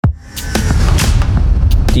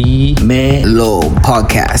Dímelo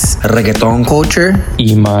Podcast. Reggaeton culture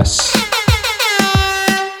y más.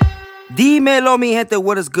 Dímelo, mi gente,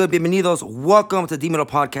 what is good? Bienvenidos. Welcome to Dímelo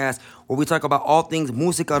Podcast, where we talk about all things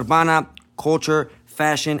música urbana, culture,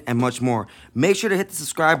 fashion, and much more. Make sure to hit the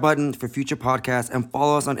subscribe button for future podcasts and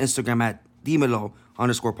follow us on Instagram at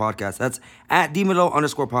Dímelo_podcast. That's at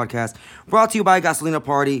Dímelo_podcast. Brought to you by Gasolina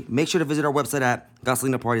Party. Make sure to visit our website at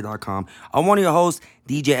gasolinaparty.com. I'm one of your hosts,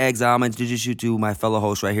 DJ Exile. I'm going to introduce you to my fellow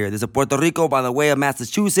host right here. This is Puerto Rico by the way of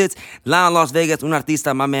Massachusetts. Live in Las Vegas, un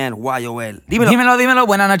artista, my man, YOL. Dímelo.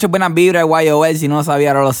 Buenas noches, buenas vibras, YOL. Si no lo sabía,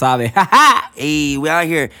 ahora lo sabe. Hey, we out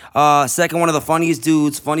here. Second one of the funniest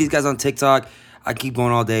dudes, funniest guys on TikTok. I keep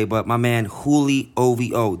going all day, but my man, Juli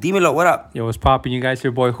OVO. Dímelo, what up? Yo, what's poppin', you guys?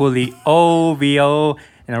 Your boy, Juli OVO.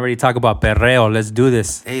 And I already talk about perreo. Let's do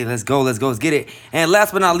this. Hey, let's go, let's get it. And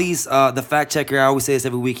last but not least, the fact checker, I always say this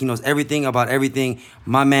every week. He knows everything about everything.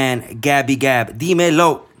 My man, Gabby Gab.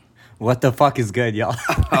 Dímelo. What the fuck is good, y'all?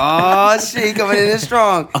 Oh, shit, coming in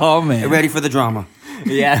strong. Oh, man. Ready for the drama.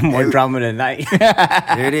 Yeah, more drama tonight.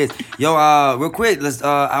 There it is. Yo, real quick, let's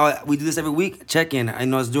we do this every week. Check in. I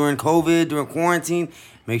know it's during COVID, during quarantine.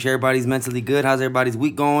 Make sure everybody's mentally good. How's everybody's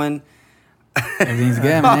week going? Everything's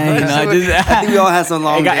good, man. I think we all had some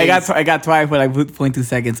long days. I got twice for like 0.2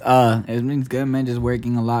 seconds. Everything's good, man. Just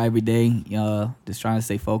working a lot every day. Just trying to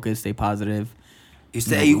stay focused, stay positive.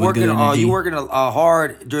 You working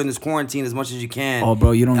hard during this quarantine as much as you can. Oh,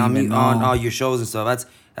 bro, you don't even know. On all your shows and stuff.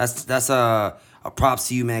 That's a props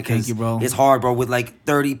to you, man. Thank you, bro. It's hard, bro, with like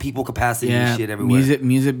 30 people capacity and shit everywhere.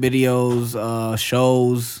 Music videos,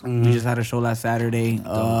 shows. Mm-hmm. We just had a show last Saturday.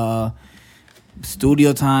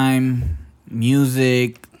 Studio time,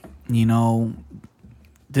 music. You know,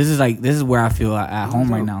 this is where I feel at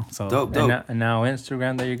home right now. So dope. And now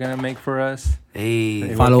Instagram that you're gonna make for us.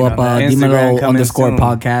 Hey, follow up Dímelo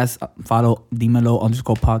Dímelo_podcast. Follow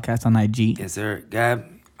Dímelo_podcast on IG. Yes, sir. Gab,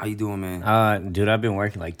 how you doing, man? Dude, I've been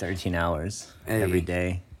working like 13 hours every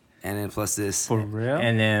day. And then plus this. For real?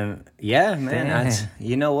 And then, yeah, man.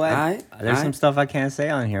 You know what? There's some stuff I can't say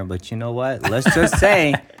on here, but you know what? Let's just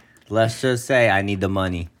say I need the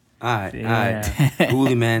money. All right.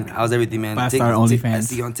 Juli, man. How's everything, man? I start OnlyFans. I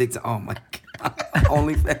see you on TikTok. Oh, my God.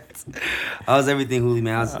 OnlyFans. How's everything, Juli,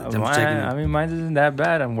 man? I'm checking in. I mean, mine isn't that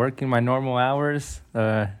bad. I'm working my normal hours.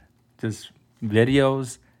 Just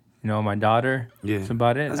videos. You know, my daughter. Yeah. That's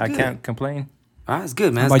about it. I can't complain. All right, that's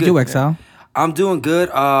good, man. How about you, Exile? I'm doing good.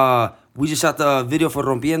 We just shot the video for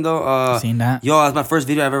Rompiendo. Seen that? Yo, that's my first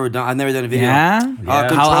video I've ever done. I've never done a video. Yeah?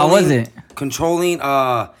 How was it? Controlling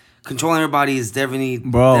everybody is definitely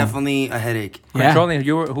a headache. Yeah. Controlling,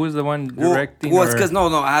 who's the one directing? Well, it's because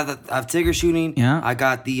I have Tigger shooting. Yeah. I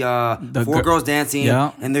got the four girls dancing.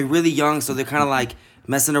 Yeah. And they're really young, so they're kind of like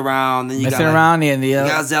messing around. Then you got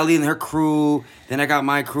Zelly and her crew. Then I got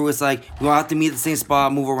my crew. It's like we all have to meet at the same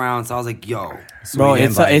spot, move around. So I was like, yo, bro,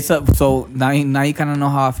 so now you kind of know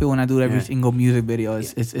how I feel when I do every single music video.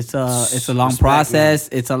 It's a long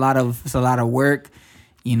process. Man. It's a lot of work,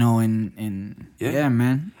 you know, and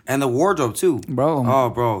man. And the wardrobe too, bro. Oh,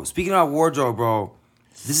 bro. Speaking of wardrobe, bro,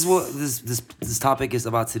 this is what this topic is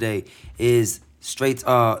about today. Is straight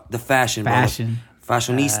the fashion.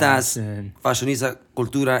 Fashionista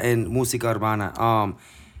cultura and música urbana.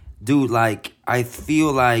 Dude, like I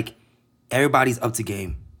feel like everybody's up to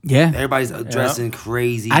game. Yeah, everybody's dressing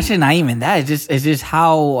crazy. Actually, not even that. It's just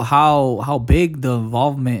how big the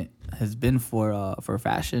involvement has been for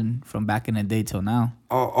fashion from back in the day till now.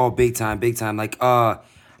 Oh, big time. Like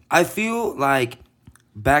I feel like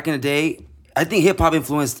back in the day, I think hip hop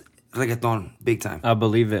influenced reggaeton big time. I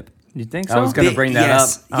believe it. You think so? I was gonna bring that up.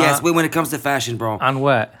 Yes. When it comes to fashion, bro. On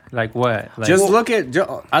what? Like what? Just look at.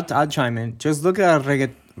 I'll chime in. Just look at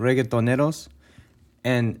reggaetoneros,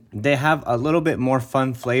 and they have a little bit more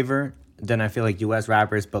fun flavor than I feel like U.S.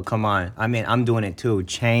 rappers. But come on, I mean, I'm doing it too.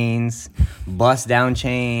 Chains, bust down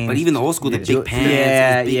chains. But even the old school, the big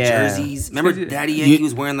pants, big jerseys. Remember, Daddy Yankee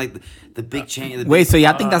was wearing like the big chain. Wait, so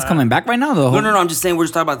y'all think that's coming back right now, though? No. I'm just saying we're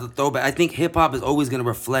just talking about the throwback. I think hip hop is always gonna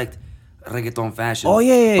reflect reggaeton fashion. Oh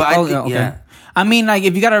yeah. But Okay. I mean, like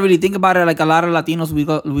if you gotta really think about it, like a lot of Latinos,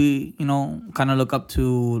 we you know kind of look up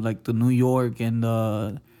to like the New York and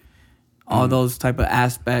all those type of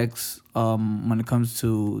aspects when it comes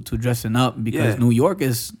to dressing up because New York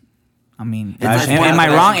is, I mean, am I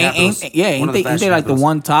wrong? Ain't they like the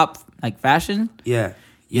one top like fashion? Yeah.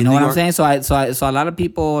 You know what I'm saying? So a lot of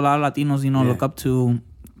people, a lot of Latinos, you know, look up to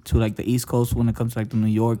like the East Coast when it comes to like the New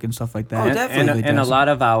York and stuff like that. Oh, definitely. And a lot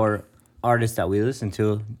of our artists that we listen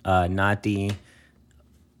to, Nati,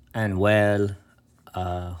 Anuel,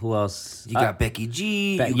 Who else? You got Becky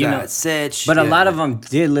G. You you got know, Setch. But a lot of them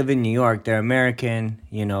did live in New York. They're American,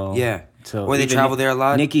 you know. Yeah. So or they even travel there a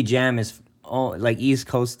lot. Nicky Jam is like East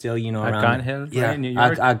Coast still, you know. around Arcángel, right? New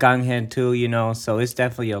York. Arcángel too, you know. So it's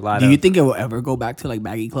definitely a lot. Do you think it will ever go back to like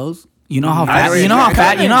baggy clothes? You know how I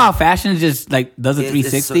how fashion just like does a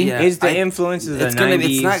 360. It's the influences of the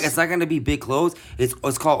 90s. It's not gonna be big clothes.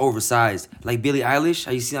 It's called oversized. Like Billie Eilish.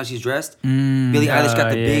 Have you seen how she's dressed? Billie Eilish got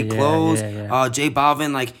the big clothes. J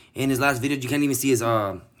Balvin, like in his last video, you can't even see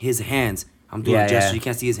his hands. I'm doing a gesture. You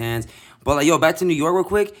can't see his hands. But like, yo, back to New York real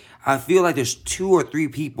quick. I feel like there's 2 or 3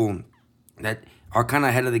 people that are kind of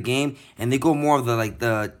ahead of the game, and they go more of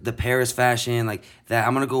the Paris fashion, like that.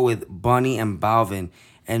 I'm gonna go with Bunny and Balvin,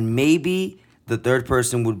 and maybe the third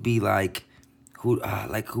person would be like who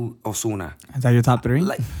Ozuna. Is that your top 3?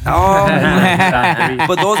 Like,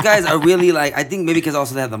 but those guys are really like, I think maybe because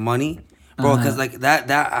also they have the money, bro. Because like that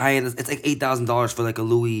high end, it's like $8,000 for like a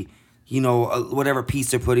Louis. You know, whatever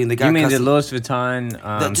piece they're putting. They got you mean the Louis Vuitton,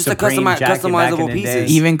 just Supreme the customizable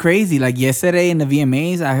pieces. Even crazy. Like yesterday in the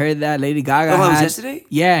VMAs, I heard that Lady Gaga. Oh, had, it was yesterday?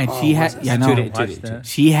 Yeah, she had. Yeah, no.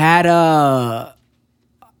 She had a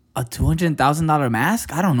 $200,000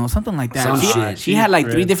 mask. I don't know, something like that. She had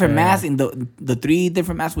like 3 different masks, and the 3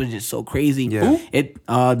 different masks was just so crazy. Yeah.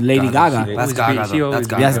 Lady Gaga. That's Gaga.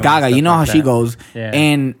 That's Gaga. You know how she goes.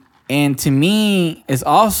 Yeah. And to me, it's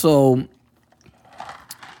also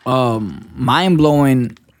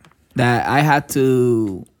mind-blowing that I had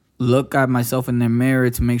to look at myself in the mirror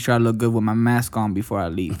to make sure I look good with my mask on before I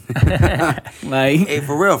leave. Like, hey,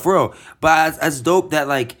 for real. But it's dope that,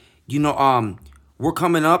 like, you know, we're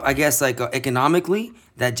coming up, I guess, like economically,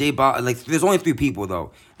 that like there's only 3 people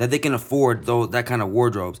though that they can afford that kind of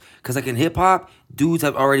wardrobes. Cause like in hip hop, dudes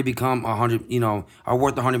have already become are worth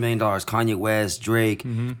 $100 million. Kanye West, Drake,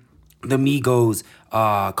 the Migos,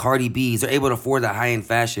 Cardi B, they're able to afford that high-end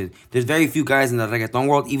fashion. There's very few guys in the reggaeton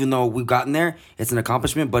world, even though we've gotten there, it's an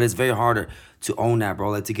accomplishment, but it's very harder to own that, bro.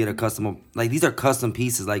 Like, to get a custom, like, these are custom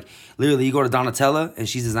pieces. Like, literally, you go to Donatella, and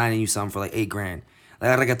she's designing you something for, like, $8,000.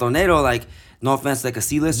 Like, a reggaetonero, like, no offense, like, a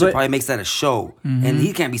C-lister probably makes that a show. And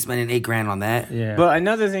he can't be spending $8,000 on that. Yeah. But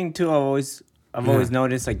another thing, too, I've always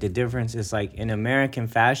noticed, like, the difference is, like, in American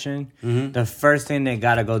fashion, the first thing they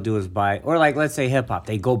gotta go do is buy, or, like, let's say hip-hop,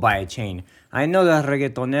 they go buy a chain. I know the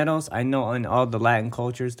reggaetoneros, I know in all the Latin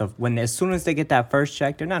cultures, as soon as they get that first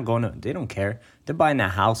check, they don't care. They're buying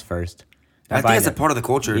that house first. I think it's a part of the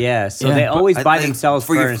culture. Yeah, so they always buy themselves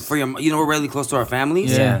first. For your, you know, we're really close to our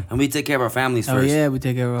families. Yeah. And we take care of our families first. Oh, yeah, we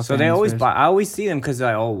take care of our families. So they always first. buy. I always see them because they're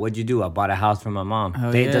like, oh, what'd you do? I bought a house for my mom. Oh,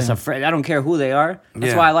 I don't care who they are.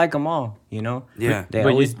 That's why I like them all, you know? Yeah. They But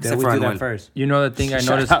always except do for that Anuel. first. You know the thing I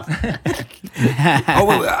noticed. Oh,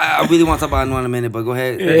 wait, I really want to talk about Anuel in a minute, but go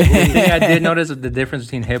ahead. The thing I did notice the difference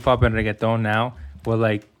between hip hop and reggaeton now. Well,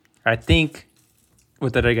 like, I think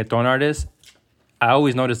with the reggaeton artists, I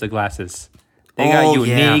always notice the glasses. They got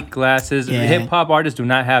unique glasses. Yeah. Hip hop artists do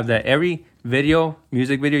not have that. Every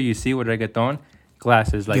music video you see with reggaeton,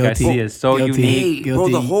 glasses. Like, Guilty. I see is so Guilty. unique. Hey, bro,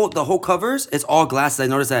 the whole covers, it's all glasses. I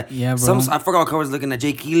noticed that. Yeah, bro. I forgot what covers looking at.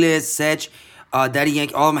 Jay Keelis, Setch, Daddy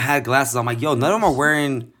Yankee, all of them had glasses. I'm like, yo, none of them are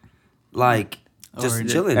wearing, like, just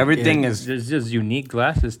chilling. Everything It's just unique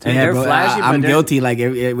glasses too. And they're flashy, I'm but they're- guilty. Like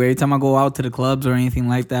every time I go out to the clubs or anything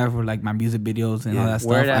like that for like my music videos and all that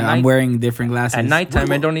Wear stuff, it at I'm night. wearing different glasses. At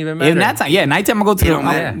nighttime, it don't even matter. Nighttime I go to don't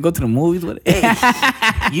matter. go to the movies with it.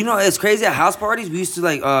 Hey, you know, it's crazy at house parties. We used to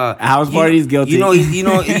like parties, guilty. You know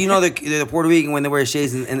the Puerto Rican when they wear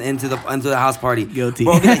shades into the house party. Guilty.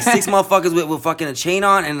 Bro, it'd be like 6 motherfuckers with fucking a chain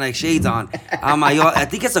on and like shades on. I'm like, yo, I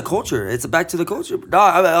think it's a culture. It's back to the culture.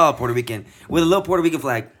 Dog, Puerto Rican with a little Puerto Rican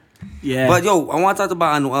flag. Yeah. But yo, I want to talk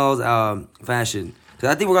about Anuel's fashion. Cause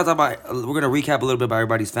I think we're gonna recap a little bit about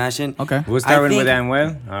everybody's fashion. Okay. We're starting with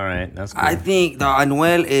Anuel? All right, that's cool. I think the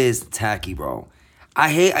Anuel is tacky, bro.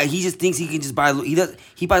 He just thinks he can just buy.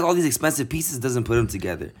 He buys all these expensive pieces, doesn't put them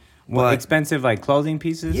together. But expensive, like, clothing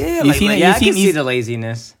pieces? yeah, You seen it? I can see the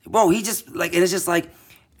laziness. bro, he just like, and it's just like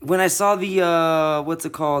when I saw the what's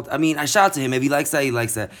it called? I mean, I shout out to him if he likes that, he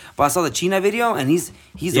likes that. But I saw the China video, and he's the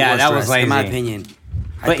worst that was dressed, in my lazy. opinion.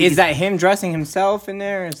 But is that him dressing himself in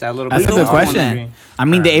there? Is that a little That's bit a good don't own question. I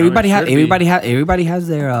mean, I don't know, everybody has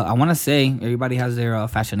their. I want to say everybody has their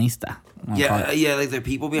fashionista. Yeah, like there are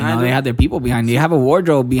people You behind know, they him. have their people behind. They have a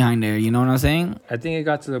wardrobe behind there. You know what I'm saying? I think it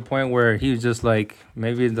got to the point where he was just like,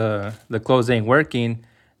 maybe the clothes ain't working.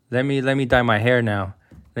 Let me dye my hair now.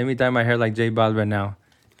 Let me dye my hair like J Balvin now.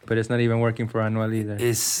 But it's not even working for Anuel either.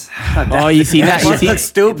 It's Oh, you see that? You see, looks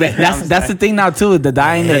stupid. That's the thing now too. The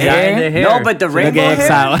dyeing the Dyeing the hair. hair. No, but the Look rainbow at hair.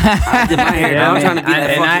 Exile. I did my hair. Yeah, I'm man. trying to be that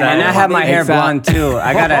And fucking I have my hair Exile. blonde too.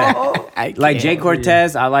 I Like Jay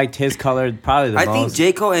Cortez, I liked his color probably the I most.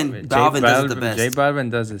 think J-Cole and Balvin does it the best. J Balvin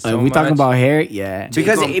does it so we much. talking about hair? Yeah.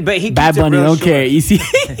 Because but he Bad keeps it Bunny real don't short. care. You see?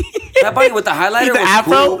 That Bunny with the highlighter The was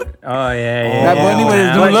afro? cool. Oh yeah. Bad Bunny with his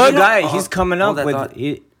yeah. new But look? you got it. He's coming Hold up that with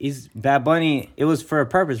thought. he's Bad Bunny. It was for a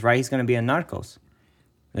purpose, right? He's gonna be in Narcos,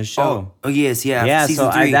 the show. Oh yes, yeah. Yeah,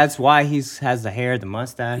 Season so 3. that's why has the hair, the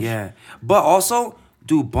mustache. Yeah. But also,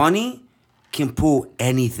 dude, Bunny can pull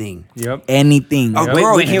anything. Yep. Anything. A When,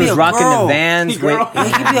 girl, when he can be was a rocking girl. the Vans, Yeah,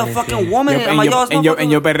 he can be a fucking woman. I'm like, yo,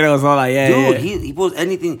 And your perreo sola, yeah. dude, yeah. he pulls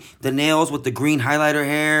anything. The nails with the green highlighter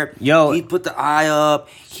hair. Yo. He put the eye up.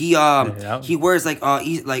 He wears like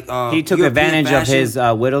he took European advantage fashion. of his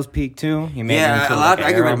widow's peak too. He made it Yeah, into a lot. like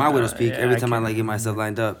I get rid arrow. of my widow's peak yeah, every I time I can't- like get myself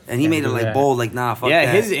lined up, and he made it do like that. bold, like nah, fuck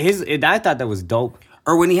Yeah, that. his I thought that was dope.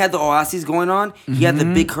 Or when he had the oasis going on, he had the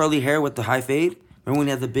big curly hair with the high fade. Remember when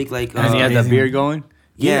he had the big like? And he had the amazing. beard going.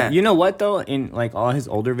 Yeah. You know what though? In like all his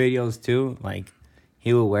older videos too, like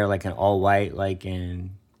he would wear like an all white, like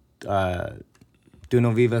in Tu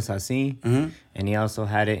No Vivas Así, and he also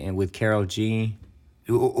had it in with Karol G.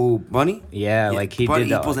 Bunny. Yeah, like he Bunny,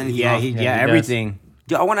 did. he pulls anything Yeah, off. he, Yeah, yeah, he does. everything.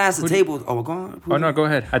 Yo, I want to ask the table. Oh, go on. Oh no, go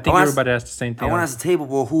ahead. I think I wanna everybody asked the same thing. I want to ask the table.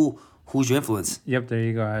 Well, who's your influence? Yep, there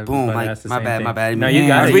you go. I was Boom, about to like, ask the my same bad, thing. my bad. No, Yeah, you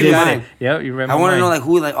got I it. read You your got mind. it. Yep, you read my I want to mind. know like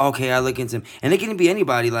who like okay, I look into him, and it can be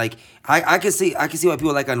anybody. Like I can see why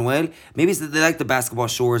people like Anuel. Maybe it's that they like the basketball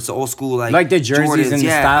shorts, the old school like Like the jerseys Jordans. and the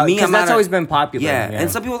yeah, style, me, 'cause I'm that's not always been popular, Yeah, yeah.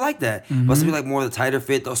 and some people like that, but some people like more of the tighter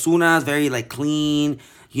fit. The Osuna's very like clean.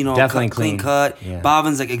 You know, Definitely clean clean. cut. Yeah.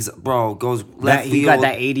 Balvin's like bro goes left He field. got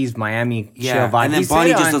that '80s Miami chill yeah, vibe. and then He said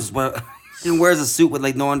Bunny on- just does, and wears a suit with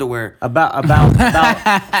like no underwear. About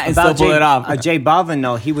still pull it off. J Balvin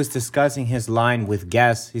though, he was discussing his line with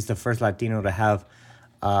Guess. He's the first Latino to have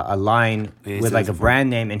a line Yeah, he with said like it a before. brand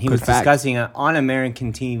name, and he Good was fact. discussing it on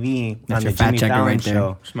American TV That's on your the fact Jimmy checker Fallon right there.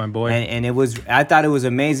 show. It's my boy. And it was, I thought it was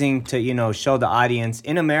amazing to show the audience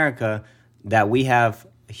in America that we have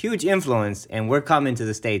huge influence, and we're coming to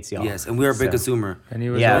the States, y'all. Yes, and we're a big So, consumer. And he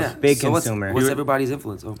was Yeah. also- big so consumer. What's everybody's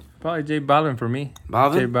influence? Oh. probably J Balvin for me.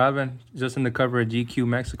 Balvin? J Balvin, just in the cover of GQ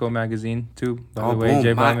Mexico magazine too. By Oh, the way, boom.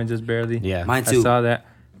 J My- Balvin just barely. Yeah. Mine I too. saw that.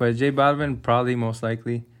 But J Balvin probably most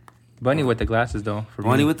likely. Bunny with the glasses though. For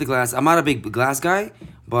Bunny me. with the glass. I'm not a big glass guy,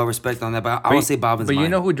 but respect on that. But I would say Balvin's But you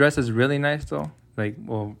mine. know who dresses really nice though? Like,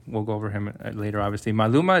 well, we'll go over him later, obviously.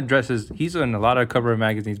 Maluma dresses. He's in a lot of cover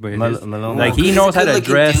magazines, but Maluma. like He's he a knows how to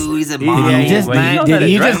good-looking dress. dude. He's a He- model. yeah, You just- well, he man, knows did how to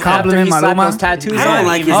you dress just after compliment He slapped Maluma? those tattoos I don't on.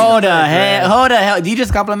 like his- Hold the hell. Did you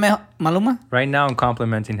just compliment Maluma? Right now, I'm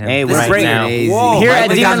complimenting him. Hey, This we're is breaking crazy. Whoa, Here here at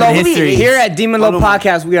at Demon Demon Low- Low. history. Here at Demon Low Maluma.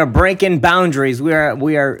 Podcast, we are breaking boundaries. We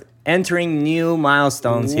are entering new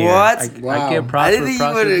milestones here. What? I get props I didn't for think you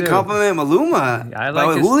props would to do. compliment Maluma. I like By the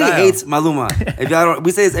way, his Huli style. hates Maluma. If y'all don't,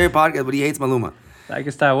 we say this every podcast, but he hates Maluma. Like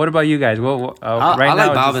his style. What about you guys? Well, I right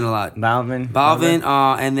like now, Balvin a lot. Balvin.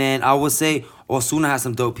 And then I would say Ozuna has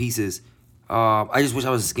some dope pieces. I just wish I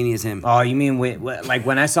was as skinny as him. Oh, you mean like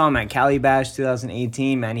when I saw him at Cali Bash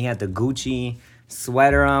 2018, man, he had the Gucci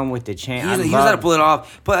sweater on with the chain. He knows how to pull it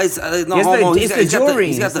off, but it's no It's homo. the- He's it's got the jewelry.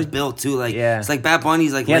 he's got It's the the- build too. Like Yeah. it's like Bad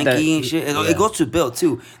Bunny's like He had lanky the- and shit. yeah. It goes to build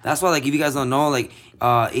too. That's why like if you guys don't know, like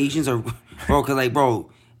Asians are bro, cause like bro.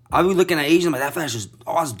 I be looking at Asians, I'm like, that fashion is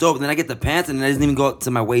it's dope. And then I get the pants, and it doesn't even go up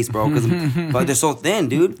to my waist, bro. But they're so thin,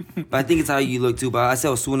 dude. But I think it's how you look too. But I say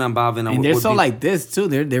Ozuna and Balvin. And they're so like this too.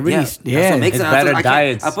 They're really that's what yeah. makes It's it. better I can't-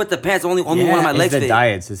 diets. I put the pants only one of my It's legs the fit.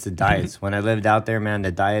 diets. It's the diets. When I lived out there, man,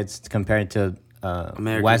 the diets compared to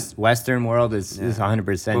American. Western world is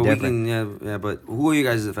 100% But we different. can, yeah. But who are you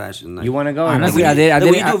guys in fashion? Like, You want to go? or no? Honestly, Like, I did-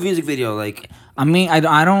 when you I- do a music video, like I mean, I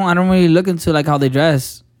don't really look into like how they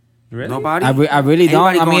dress. really? nobody. I really don't.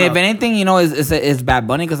 Anybody I mean, going if up? anything, it's Bad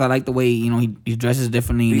Bunny because I like the way he dresses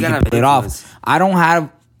differently. You And he gotta can have pull it off.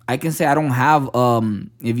 influence. I can say I don't have.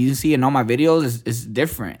 If you see in all my videos, it's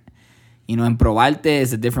different. En Probarte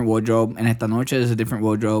is a different wardrobe, and Esta Noche is a different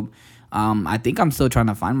wardrobe. I think I'm still trying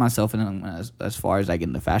to find myself as far as like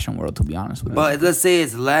in the fashion world, to be honest with you. But let's say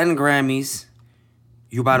it's Latin Grammys.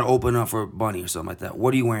 You're about to open up for Bunny or something like that.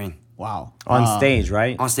 What are you wearing Wow. On stage,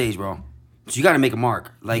 right? on stage, bro? So you got to make a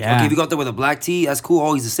mark. Like, Yeah. okay, if you go out there with a black tee, that's cool.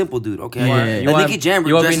 Oh, he's a simple dude. Okay, Yeah. You Like want- Nicky Jam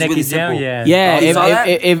you wanna be dresses Nicky really Jam? simple. Yeah. Yeah, Oh, you saw that?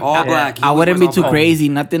 if All black. He I wouldn't wears be too all black. crazy.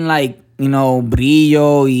 Nothing like,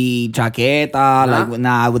 brillo y chaqueta,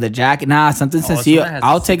 like with a jacket. Nah, something sencillo. Ozuna has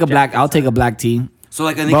I'll the take a black. jackets I'll take a black tee. So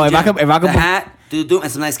like a Nicky Bro, if I Jam, could- if I could the put- hat, dude,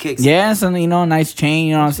 and some nice kicks. Yeah, some nice chain.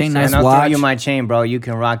 You know what I'm saying? Nice and I'll throw watch. you my chain, bro. You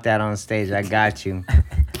can rock that on stage. I got you.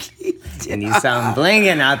 You need something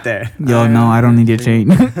blinging out there. Yo, no, I don't need your chain.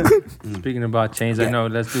 Speaking about chains, I know.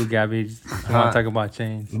 Let's do Gabby. I want to talk about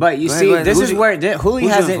chains. But you Go see, ahead. this Who's is your- where who's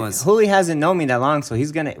your influence? Huli hasn't known me that long, so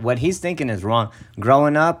what he's thinking is wrong.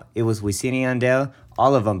 Growing up, it was Wisin y Yandel,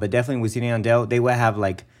 all of them, but definitely Wisin y Yandel. They would have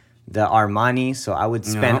like the Armani, so I would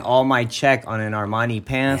spend all my check on an Armani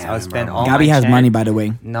pants. Yeah, I would spend bro. all Gabby my has check. money, by the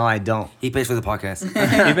way. No, I don't. He pays for the podcast.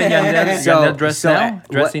 Even Yandel dressed so, now? what-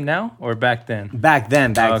 Dressing now or back then? Back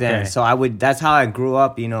then. Okay. So that's how I grew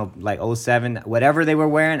up, like 07. Whatever they were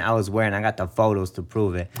wearing, I was wearing. I got the photos to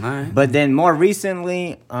prove it. All right. But then more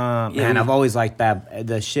recently, man, we- I've always liked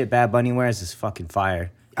the shit Bad Bunny wears is fucking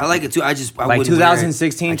fire. I like it too. I Like wouldn't wear it.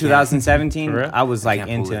 2016, I can't. 2017, For real? I was like can't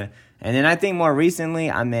pull into it. it. And then I think more recently,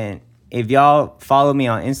 if y'all follow me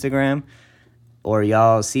on Instagram or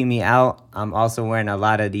y'all see me out, I'm also wearing a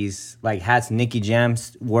lot of these like hats Nicky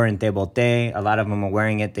Jams wore in Tebote. A lot of them are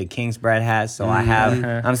wearing it, the Kingsbread hats. So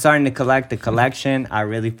I'm starting to collect the collection. I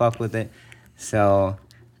really fuck with it. So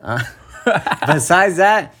besides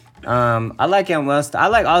that, I like West. I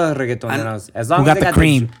like all the reggaetoneros. As long Who as got they the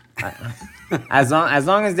cream? as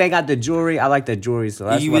long as they got the jewelry, I like the jewelry. So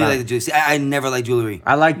that's You what really I like the jewelry. See, I never liked jewelry.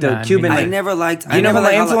 I like the Nah, Cuban. me I neither. never liked. You know who my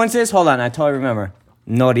liked how, influence is? Hold on, I totally remember.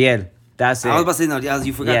 Noriel. That's it. I was about to say Noriel.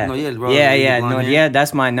 You forgot yeah. Noriel, bro. Yeah, The yeah, blonde hair. Noriel.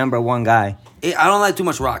 That's my number one guy. I don't like too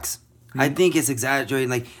much rocks. I think it's exaggerating,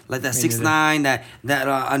 like that 6ix9ine, that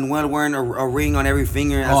Anuel wearing a ring on every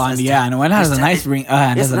finger. Oh, and yeah, and Noel has a nice ring.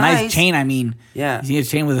 And it's has a nice chain. I mean, Yeah. you see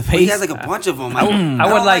his chain with a But he face. has like a bunch of them. I would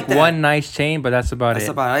don't like that. one nice chain, but that's about That's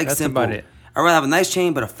it. about it. I like That's simple. about it. I'd rather have a nice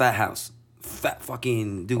chain, but a fat house. Fat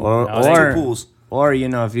fucking dude. Or two pools. or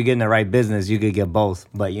if you get in the right business, you could get both.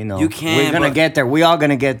 But You can, we're gonna but- get there. We all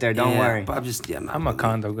gonna get there. Don't Yeah, worry. But I'm just, yeah, I'm a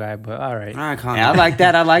condo guy, but all right. All right, condo. Yeah, I like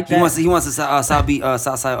that. I like He that. wants a South Beach.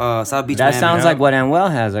 South Beach. That Miami. sounds like what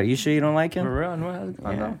Anuel has. Are you sure you don't like him? For real? No, has a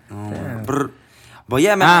condo? Damn. Brr. But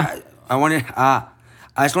yeah, man, I wanted. I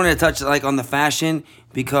just wanted to touch like on the fashion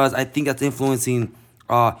because I think that's influencing.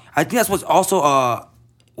 I think that's what's also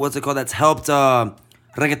what's it called? That's helped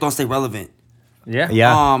reggaeton stay relevant. Yeah.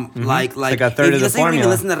 Yeah. Like like a third if of the let's say you're formula.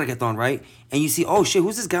 listen to reggaeton, right? And you see, oh shit,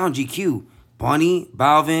 who's this guy on GQ? Bunny,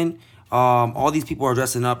 Balvin, all these people are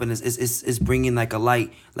dressing up, and it's bringing like a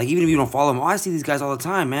light. Like even if you don't follow them, I see these guys all the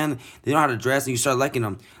time, man. They know how to dress, and you start liking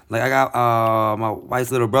them. Like I got my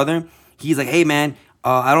wife's little brother. He's like, hey man,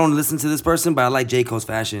 I don't listen to this person, but I like J. Cole's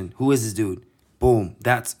fashion. Who is this dude? Boom.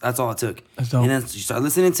 That's all it took. That's dope. And then you start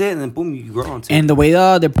listening to it, and then boom, you grow onto it. And the way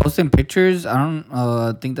they're posting pictures, I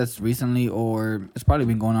don't think that's recently, or it's probably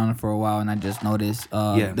been going on for a while, and I just noticed.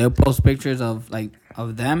 Yeah. They'll post pictures of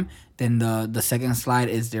them. Then the second slide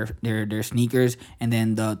is their sneakers, and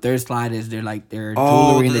then the third slide is their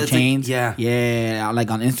jewelry and the it's like- chains. yeah. like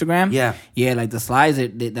on Instagram. Yeah. Like the slides.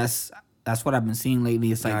 That's what I've been seeing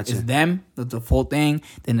lately. It's like Gotcha. it's them, the full thing.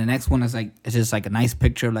 Then the next one is like it's just like a nice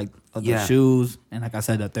picture of of Yeah. the shoes, and like I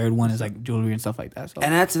said, the third one is like jewelry and stuff like that. So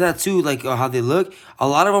And add to that too, like how they look. A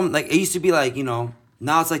lot of them, like it used to be like now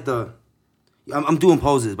it's like I'm doing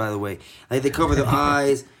poses by the way. Like they cover their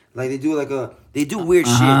eyes, like they do they do weird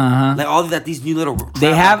shit. Like all of that. These new little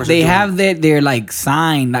they rappers are doing. have their like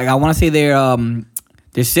sign. Like I want to say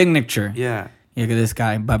their signature. Yeah. Yeah, look at this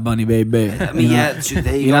guy, Bad Bunny, baby. I mean, yeah, shoot,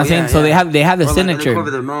 there you, You know go, what I'm saying? yeah, So yeah. they have the Or, like, signature. They cover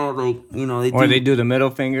their mouth, like they do. Or they do the middle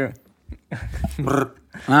finger.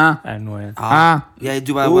 And when. Yeah, they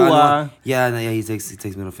do. Ooh, Yeah, he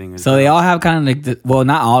takes middle fingers. So they all have kind of like well,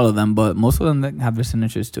 not all of them, but most of them have their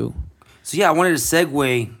signatures too. So yeah, I wanted to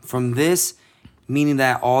segue from this, meaning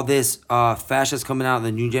that all this fashion is coming out in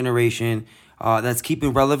the new generation, that's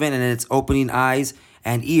keeping relevant and it's opening eyes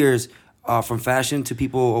and ears from fashion to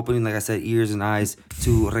people opening, like I said, ears and eyes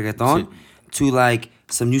to reggaeton, to like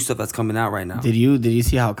some new stuff that's coming out right now. Did you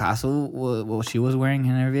see how Castle what she was wearing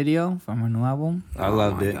in her video from her new album? I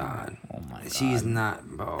loved it. God. Oh my god. She's not,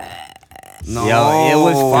 bro. No, Yo, it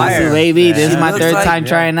was fire. Castle baby, this She is my looks third like- time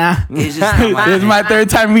trying now. It's just not my This is my third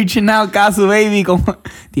time reaching out, Castle baby. Como,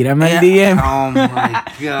 tírame el DM. Oh my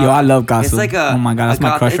god. Yo, I love Castle. It's like Oh my God, that's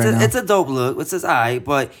my crush right now. It's a dope look. It's just alright,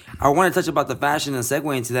 but I want to touch about the fashion and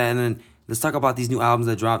segue into that, and then let's talk about these new albums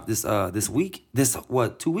that dropped this week. This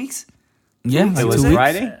 2 weeks? Yeah, It It like was 2 weeks.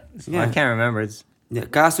 Friday. Yeah. I can't remember. It's Yeah,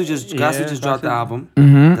 Gasu just dropped the Gasu. album.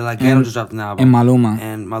 Mhm. The Ghetto just dropped an album. And Maluma.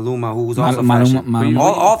 And Maluma, who was Mal- also Maluma- fashion. Maluma.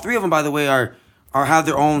 All three of them, by the way, are have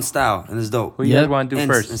their own style, and it's dope. Who you Yeah. guys want to do In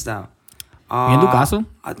first? style. You can do Gasu?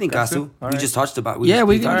 I think Gasu? Gasu. All We right. just touched about. Yeah, just-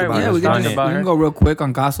 we talked can. about Yeah, it. we can Talking just about we can her. go real quick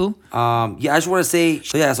on Castle. Yeah, I just want to say,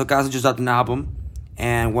 so Gasu just dropped an album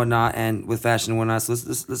and whatnot, and with fashion and whatnot. So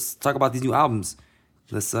let's talk about these new albums.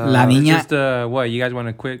 Let's La Niña. Just what you guys want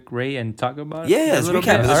to quick rate and talk about? Yeah, it a let's little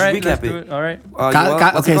recap bit? it. All right, Let's let's recap do it. All right.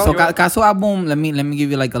 Okay, so called? Caso album. Let me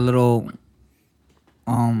give you like a little.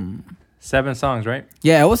 7 songs, right?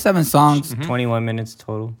 Yeah, it was 7 songs. 21 minutes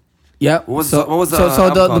total. Yeah. What was the so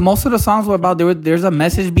album the called? most of the songs were about there's a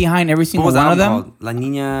message behind every What single was the one of album them.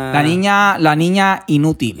 called? La Niña. La niña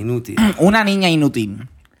inútil. Inútil. Una niña inútil.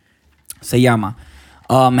 Se llama.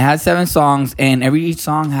 It had 7 songs, and every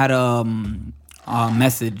song had a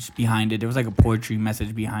message behind it. There was like a poetry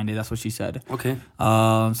message behind it. That's what she said. Okay.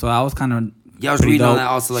 So I was kind of. Yeah, I was reading on that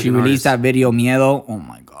also. Like she an released artist. that video, Miedo. Oh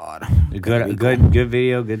my god. Good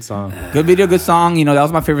video, good song. Good video, good song. You know, that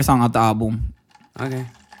was my favorite song off the album. Okay.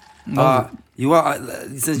 No. You are.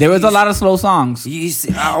 Since There was you- a lot of slow songs. You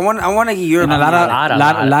see, I want to get your And a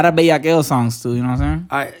opinion. lot of bellaqueo songs too. You know what I'm saying?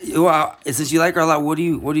 All right, well, since you like her a lot, what do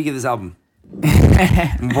you give this album?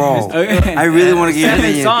 Bro, I really want to get your 7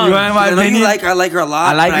 opinion. songs. You want my I know you opinion? I like her a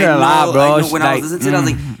lot. I like but her a lot, know- bro. I know She's when I was like, listening to it, I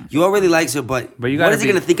was like, you all really likes her, but But you what gotta is he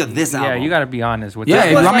be- gonna think of this album? Yeah, you gotta be honest with Yeah, that.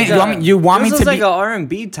 you want me- you want me this to was like be- a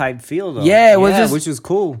R&B type feel though. Yeah, it was just- which was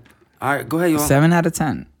cool. All right, go ahead, you. 7 out of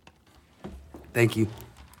 10. Thank you.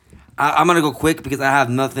 I'm gonna go quick because I have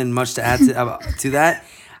nothing much to add to that.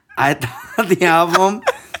 I thought the album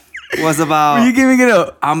was about. Are you giving it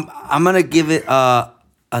up? I'm gonna give it a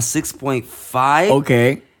 6.5.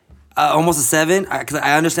 Okay. Almost a 7 because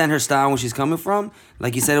I understand her style and where she's coming from.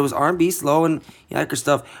 Like you said, it was R&B, slow, and you like her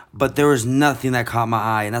stuff. But there was nothing that caught my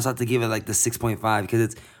eye, and that's why I have to give it like the 6.5 because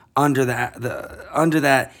it's under that. Under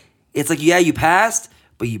that, it's like you passed,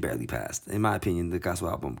 but you barely passed, in my opinion. The Caso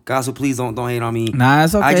album. Caso, please don't hate on me. Nah,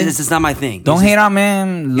 it's okay. It's just not my thing. Don't It's hate just- on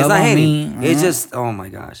man. It's Love not on hating. me. It's just oh my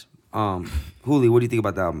gosh. Huli, what do you think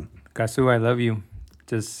about the album? Kasu, I love you.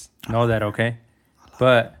 Just know that, okay?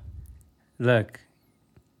 But look,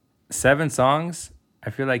 7 songs. I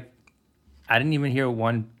feel like I didn't even hear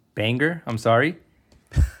one banger. I'm sorry,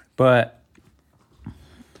 but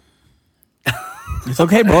It's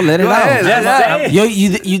okay, bro. Let it Go out. ahead, let it out.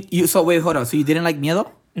 You. So wait, hold on. So you didn't like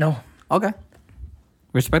Miedo? no. Okay.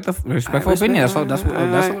 Respectful respect opinion.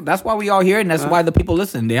 That's why we all here, and that's why the people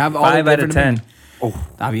listen. They have all 5 out of different 10. opinions.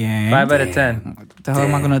 Está bien. 5 out of 10. What the hell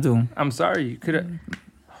am I gonna do? I'm sorry. You could have.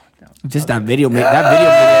 Just that video made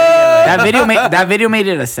that video made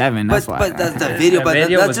it a 7. That's But why. that's the video. The But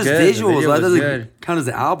video that's was just good. The visuals. video That was doesn't good. count as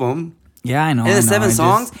the album. Yeah, I know. And I the know. 7 I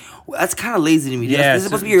songs. just- That's kind of lazy to me. Yeah, This is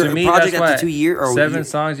supposed to be your to me, project that's after why 2 years or 7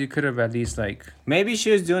 songs. You could have at least like. Maybe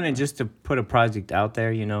she was doing it just to put a project out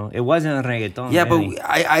there, you know. It wasn't a reggaeton. Yeah, really. but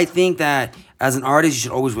I think that as an artist, you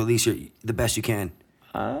should always release the best you can.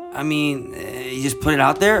 I mean, you just put it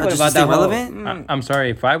out there What just to about stay that whole- relevant. I'm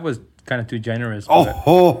sorry. 5 was kind of too generous.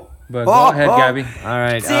 Oh, But go ahead, Gabby. All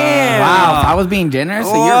right. Damn. Wow, if I was being generous.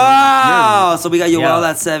 So Wow! So we got Yoel Yeah.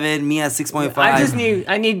 at 7, me at 6.5.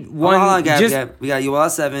 I need Hold one. on, Gab, just Gab. We got Yoel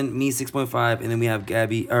at 7, me 6.5, and then we have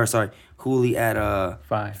Huli at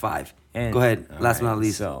 5. 5. And- Go ahead. Last but alright, not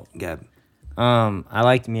least, so- Gab. I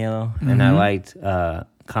liked Mielo and I liked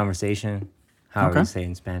Conversation. How Okay. we say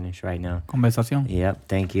in Spanish right now. Conversación. Yep,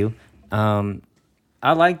 thank you.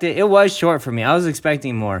 I liked it. It was short for me. I was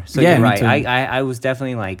expecting more. So Yeah, you're me right. too. I was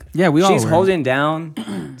definitely like, Yeah, we all she's were. holding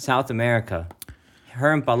down South America.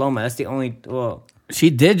 Her and Paloma. That's the only. Well, She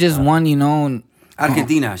did just one, you know.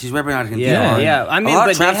 Argentina. She's representing Argentina. Yeah, hard. yeah. I mean, a lot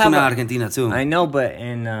but of they traps have coming out a- of Argentina too. I know, but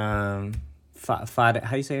in how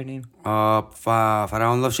do you say her name?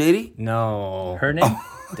 Faraón Love Shady. No, Her name?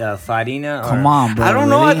 the Farina. Come on, bro. I don't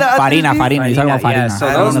know really? what that- Farina. You're talking about Farina. Yeah, so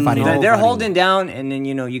I those, don't know. they're Farina. holding down, and then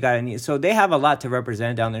you gotta need. So they have a lot to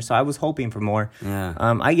represent down there. So I was hoping for more. Yeah.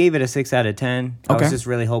 I gave it a 6 out of 10. I Okay. was just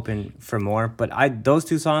really hoping for more. But those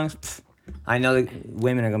 2 songs, I know that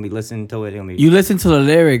women are gonna be listening to it. They're gonna be. You listen to the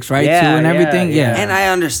lyrics, right? Yeah, too, and yeah, everything. yeah. And I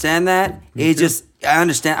understand that. I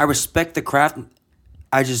understand. I respect the craft.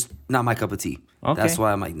 I just not my cup of tea. Okay. That's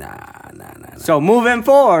why I'm like, nah. So moving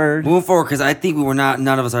forward, Moving forward, because I think none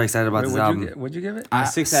of us are excited about this album. What'd you give it? a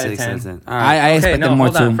 6 out of 10. All right. I expected more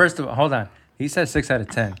hold too. on. First of all, hold on. He said 6 out of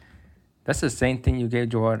 10. That's the same thing you gave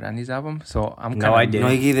Joel Randy's album. So I'm kind No, I didn't.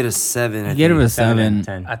 No, he gave it a 7. I Gave it think. a 7.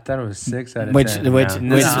 10. I thought it was 6 out of Which 10. which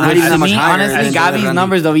No. which, It's which not even that to much me, higher. honestly, It's Gabi's around-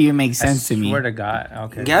 numbers don't even make I sense to me. swear to God.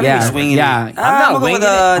 Okay. Gabby Yeah, was swinging yeah. it. I'm not gonna go with winging it.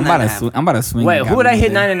 a I'm 9.5. about to swing. Wait, who would I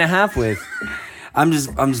hit Gabi. 9.5 with? I'm just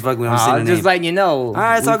fucking with. I'm I'll saying just letting you know. All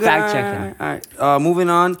right, it's We all good. fact All checking. right, all right. Moving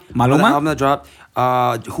on. Maluma? Another album that dropped.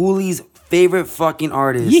 Huli's favorite fucking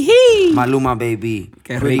artist. Yee-hee. Maluma, baby.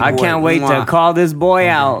 Qué Pretty rico. I boy. can't wait to Mwah. call this boy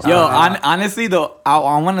out. Yo, honestly though, I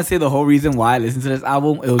want to say the whole reason why I listened to this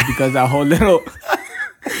album it was because that whole little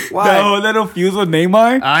Why? The whole little fuse with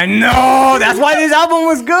Neymar. I know. That's why this album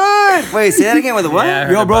was good. Wait, say that again with the what? Yeah, I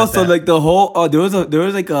heard Yo, bro. about So that. like the whole there was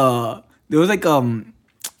a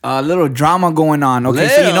little drama going on. Okay,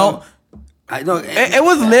 so you Little? know. I know. It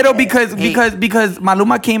was little because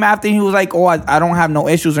Maluma came after and he was like, "Oh, I don't have no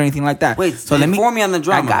issues or anything like that." Wait, so let me inform me on the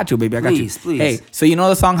drama. I got you, baby. I got you. Please. Hey, so you know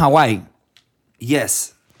the song Hawaii?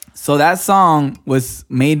 Yes. So that song was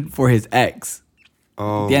made for his ex.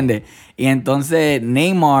 Oh. ¿Entiende? Y entonces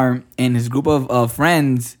Neymar and his group of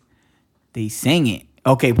friends, they sang it.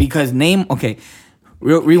 Okay, because rewind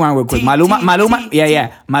real quick. Maluma,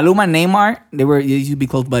 Maluma and Neymar, they used to be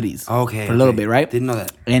close buddies. Okay. For a little bit, right? Didn't know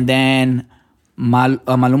that. And then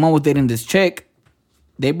Maluma was dating this chick.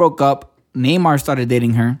 They broke up. Neymar started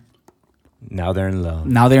dating her. Now they're in love.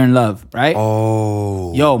 Now they're in love, right?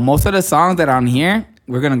 Oh. Yo, most of the songs that are on here,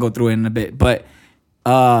 we're gonna go through it in a bit. But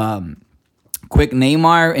quick,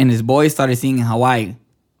 Neymar and his boys started singing Hawaii.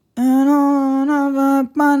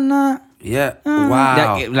 Yeah. Wow.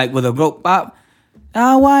 That, like with a group pop.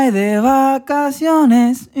 Hawaii de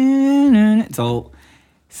vacaciones.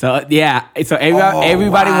 So yeah. So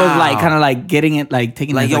everybody was like kind of like getting it, like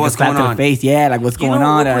taking Like, it yo, like what's a slap going to the on? face. Yeah, like what's going know,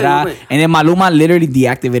 on. wait, da, da. wait. And then Maluma literally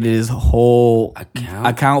deactivated his whole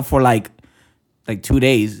Account? for like 2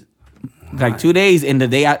 days. Like 2 days, and the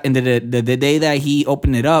day that he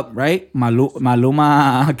opened it up, right?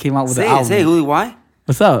 Maluma came out with the album. Say it, Julio. Why?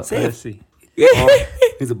 What's up? Say Let's it. see. Oh,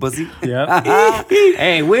 he's a pussy. Yeah.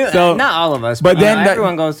 Hey, So- not all of us, but but then then the-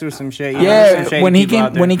 everyone goes through some shit. You know, Yeah, some shady when he people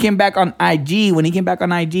out there. came back on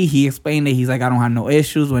IG, he explained that he's like, I don't have no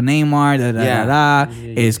issues with Neymar. Yeah.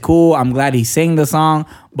 It's cool. I'm glad he sang the song,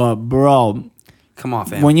 but bro, Come on,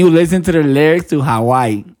 fam. when you listen to the lyrics to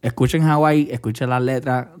Hawaii, escuchen la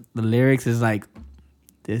letra. The lyrics is like,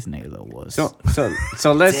 this nigga was.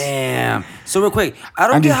 So let's. Damn. So real quick, I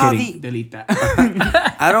don't I'm get just how kidding. the Delete that.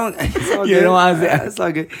 I don't. It's all You good. know what I'm saying? It's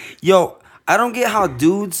all good. Yo, I don't get how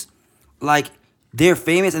dudes like they're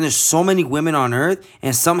famous and there's so many women on earth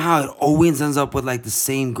and somehow it always ends up with like the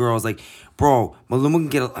same girls. Like, bro, Maluma can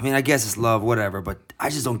get. I mean, I guess it's love, whatever. But I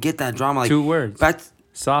just don't get that drama. Like 2 words. Back.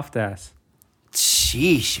 Soft ass.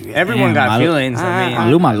 Sheesh. Everyone Damn, got feelings. I mean,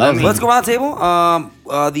 Maluma loves Let's go around the table.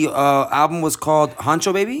 The album was called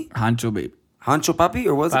Hancho Baby, Hancho, babe. Hancho Papi,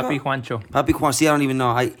 or what's it Papi called? Juancho. Papi Juan. See, I don't even know.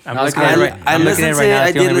 I'm looking at it right- I I'm looking listened at it to right it. now. I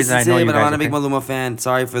It's the only did reason listen I to know it, you but I'm guys, not a big okay? Maluma fan.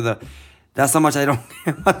 Sorry for the. That's how much I don't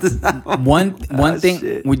care about this album. One thing.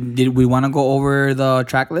 shit. Did we want to go over the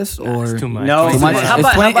track list or It's too much. No, Too much. How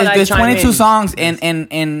about There's I chime 22 in? songs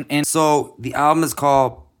and So the album is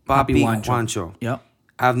called Papi Juancho. Juancho. Yep.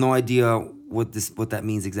 I have no idea what that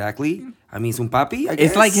means exactly. I mean, some papi. I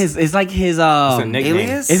guess It's like his It's a nickname.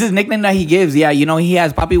 alias. it's his nickname that he gives. Yeah, you know, he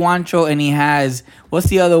has Papi Juancho and he has what's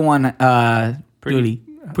the other one?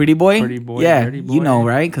 Pretty boy. Pretty boy, Yeah, dirty boy. you know,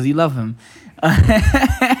 right? Because you love him. All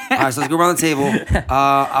right, so let's go around the table.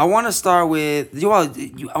 I want to start with I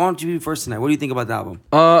want you to be first tonight. What do you think about the album?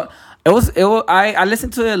 It was. I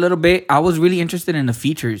listened to it a little bit. I was really interested in the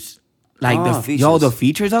features. Like features. the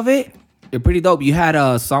features of it, they're pretty dope. You had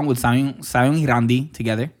a song with Sayon Hirandi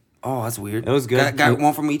together. Oh, that's weird. It was good. Got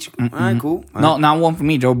one from each. All right, cool. All No, right. not one for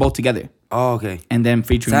me. They were both together, Oh, okay. and then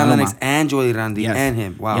featuring Sam Maluma. Lennox and Joey Randy Yes. and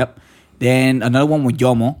him. Wow. Yep. Then another one with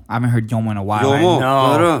Yomo. I haven't heard Yomo in a while. Yomo.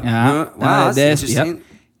 No. Yeah. Wow, that's This, interesting.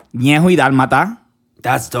 Ñejo y Dalmata.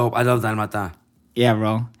 That's dope. I love Dalmata. Yeah,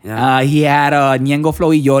 bro. Yeah. He had Ñengo Flow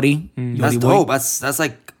y Yori. That's Yori boy. dope. That's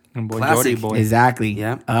like And boy, classic. Jordy boy. Exactly.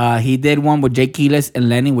 Yeah. He did one with Jake Keelis and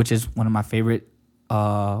Lenny, which is one of my favorite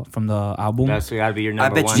from the album. That's gotta be your I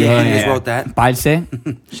number bet one. you Yeah, just yeah. wrote that. Parce.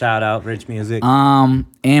 Shout out Rich Music. And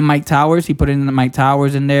Mike Towers. He put in Mike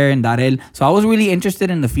Towers in there and Darel. So I was really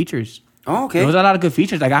interested in the features. Oh, okay. There was a lot of good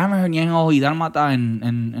features. Like I haven't heard Ñengo y Dalmata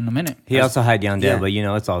in a minute. He also had Yandel, Yeah. but you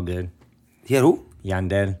know it's all good. He had who?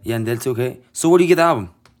 Yandel. Yandel too, okay. So what do you get the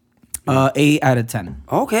album? 8 out of 10.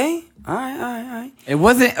 Okay. All right. It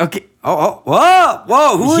wasn't okay.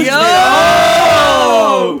 Whoa. Who is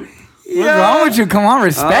What's wrong with you? Come on,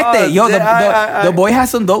 respect Oh, it. Yo, all right. the boy has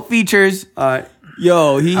some dope features. All right.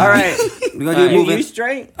 Yo, he. All right. We're going to keep You moving.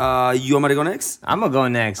 straight? You want me to go next? I'm gonna go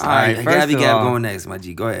next. All right. First Gabby of Gab all- going next, my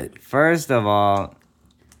G. Go ahead. First of all,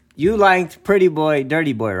 you liked Pretty Boy,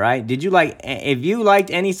 Dirty Boy, right? Did you like? If you liked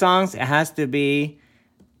any songs, it has to be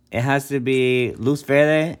Luz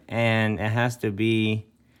Verde, and it has to be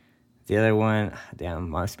the other one. Damn,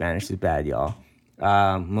 my Spanish is bad, y'all.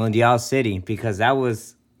 Mundial City, because that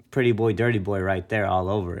was Pretty Boy, Dirty Boy right there, all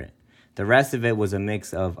over it. The rest of it was a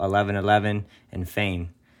mix of 1111 and Fame.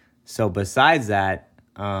 So besides that,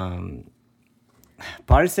 Parce,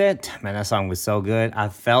 man, that song was so good. I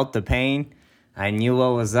felt the pain. I knew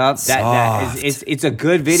what was up. Soft. It's a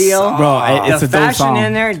good video, Soft. Bro, it's the a dope fashion song.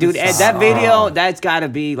 in there, dude. That video, that's got to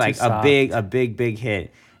be like soft. a big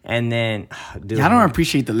hit. And then, dude, I don't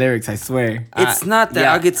appreciate the lyrics. I swear. It's not that.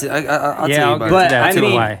 yeah. I'll get to. I'll tell you I'll about get it. But that I too.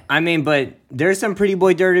 mean, Why? but there's some Pretty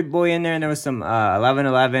Boy, Dirty Boy in there, and there was some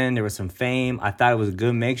 1111. There was some Fame. I thought it was a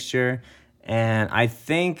good mixture, and I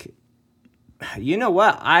think, you know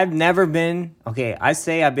what? I've never been. Okay, I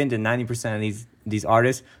say I've been to 90% of these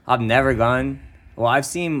artists. I've never gone. Well, I've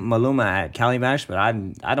seen Maluma at Calibash, but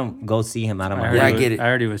I don't go see him out of my Yeah, I way. get it. I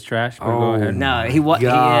heard he was trash, but Oh, go ahead. No, he was.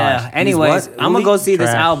 Gosh. Yeah. He's Anyways, what? I'm gonna go see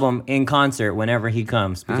this Trash. album in concert whenever he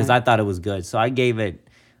comes because I thought it was good. So I gave it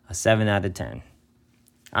a 7 out of 10.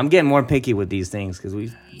 I'm getting more picky with these things because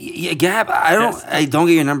we. Yeah, Gab. I don't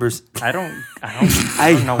get your numbers. I don't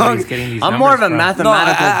know where he's getting these I'm numbers more of a from. mathematical No,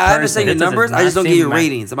 I person. understand your It does numbers. I not just don't get seem your math-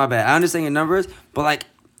 ratings. My bad. I understand your numbers, but like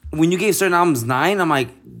when you gave certain albums 9, I'm like,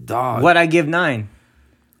 dog. What I give 9.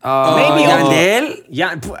 Maybe Yandel.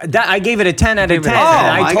 Yeah, that I gave it a 10 out of 10. Oh,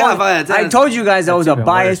 And my God, 5 out of 10. I told you guys that was a even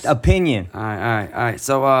biased worse. opinion. All right.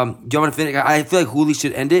 So, do you want to finish? I feel like Juli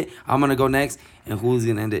should end it. I'm gonna go next, and Juli's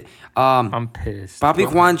gonna end it. I'm pissed. Papi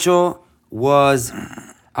Juancho was.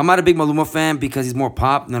 I'm not a big Maluma fan because he's more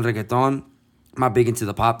pop than reggaeton. I'm not big into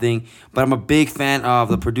the pop thing, but I'm a big fan of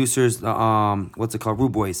the producers. What's it called?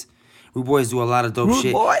 Rude Boys. Rude Boys do a lot of dope Rude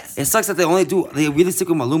shit. Boys? It sucks that they really stick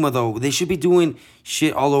with Maluma though. They should be doing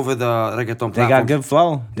shit all over the reggaeton platform. They got good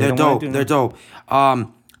flow. They They're don't wanna dope. do They're that. dope.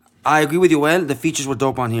 I agree with you, Well. The features were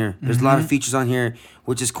dope on here. There's a lot Mm-hmm. of features on here,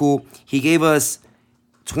 which is cool. He gave us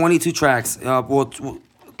 22 tracks.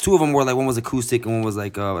 Two of them were like, one was acoustic and one was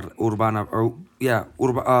like urbana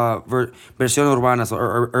versión urbana, so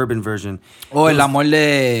urban version. Oh, El Amor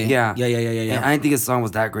de... Yeah. Yeah. And I didn't think his song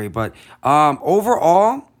was that great, but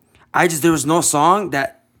overall, there was no song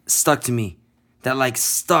that stuck to me. That like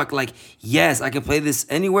stuck. Like, yes, I can play this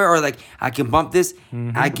anywhere, or like I can bump this.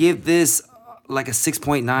 I give this like a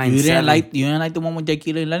 6.9. You didn't like the one with Jackie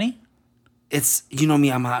and Lenny? It's, you know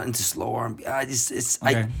me, I'm not into slow R&B. Okay.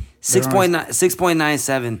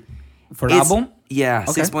 6.97 For the album? Yeah,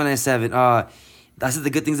 Okay. 6.97. That's the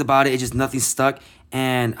good things about it. It's just nothing stuck.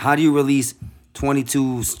 And how do you release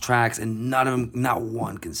 22 tracks and not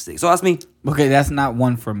one can stick? So that's me. Okay, that's not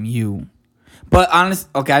one from you. But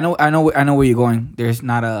okay, I know where you're going. There's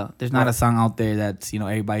not a song out there that's,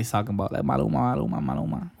 everybody's talking about, like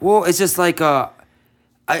Maluma. Well, it's just like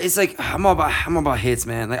it's like I'm all about hits,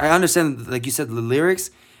 man. Like I understand, like you said, the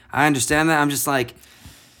lyrics. I understand that. I'm just like,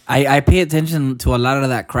 I pay attention to a lot of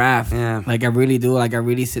that craft. Yeah. Like I really do. Like I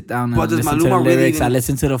really sit down But and does listen to the Maluma really lyrics. even- I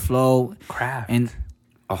listen to the flow. Craft. And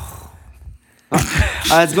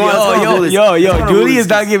let's go on. Julie is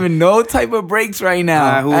not giving no type of breaks right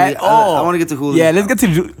now Juli, at all. I want to get to Juli. Yeah, let's get to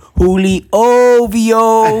Juli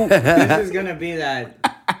Ovio. This is gonna be that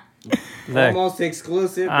Look, almost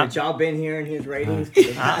exclusive that y'all been hearing his ratings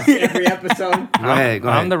every episode. Go ahead.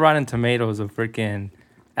 I'm the Rotten Tomatoes of freaking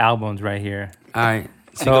albums right here. All right.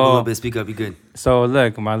 Speak So- up a little bit. Speak up. You good? So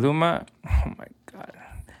look, Maluma. Oh my god,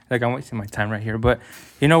 like I'm wasting my time right here. But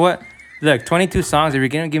you know what? Look, 22 songs. If you're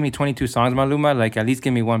gonna give me 22 songs, Maluma, like at least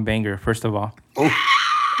give me one banger first of all. Oh.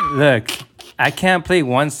 Look, I can't play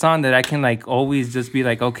one song that I can like always just be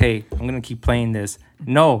like, okay, I'm gonna keep playing this.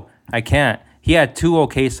 No, I can't. He had 2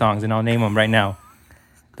 okay songs, and I'll name them right now.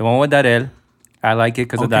 The one with Darel, I like it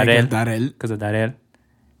because of Darel. Because of Darel.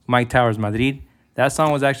 Mike Towers, Madrid. That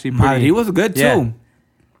song was actually pretty. He was good too. Yeah.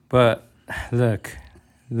 But look,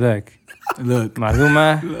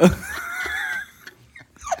 Maluma.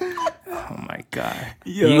 Oh my god!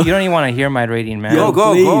 You don't even want to hear my rating, man. Go.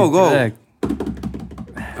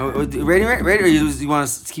 Look, Rating, or you want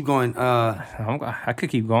to keep going? I could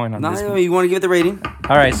keep going on this. No, you want to give it the rating?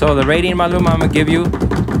 All right, so the rating, Maluma, I'm gonna give you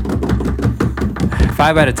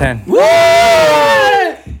 5 out of 10.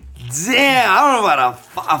 Damn, I don't know about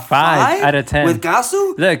a 5 out of 10. with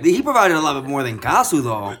Gasu. Look. He provided a lot more than Gasu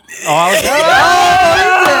though. Oh,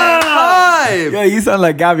 Yo, you sound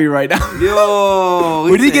like Gabby right now. Yo,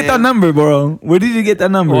 Where did you get that number, bro? Where did you get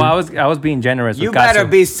that number? well, I was being generous. You with better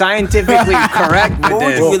Gasso. be scientifically correct with What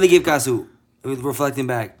would this. you really give Gasu? Reflecting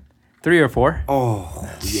back. 3 or 4. Oh,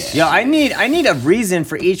 yeah. Yo, I need a reason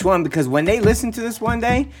for each one because when they listen to this one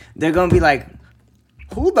day, they're gonna be like,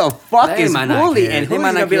 "Who the fuck They is might not Juli?" care. And They Juli's might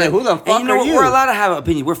gonna not be care. like, "Who the And fuck you know are what? you?" We're allowed to have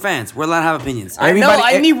opinions. We're fans. We're allowed to have opinions. I know. Everybody-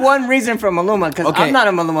 I need one reason from Maluma because Okay. I'm not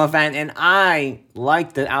a Maluma fan and I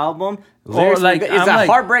like the album. Or Lyrics like were good. It's I'm a like,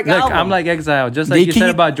 heartbreak look, album. I'm like Exile, just like They you can said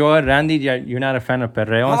you- about Joel Randy. You're not a fan of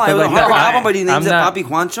Perreo and Hold on, stuff it was like a that. hard album, but he names I'm it not- Papi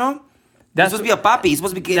Juancho. He's supposed to be a papi. He's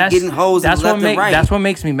supposed to be getting hoes left and right. That's what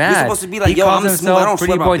makes me mad. He's supposed to be like, he yo, calls I'm smooth. I don't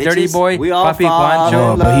pretty sweat boy, about dirty bitches. boy, We all Papi fall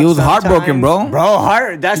Juancho. in but love he was sometimes. heartbroken, bro.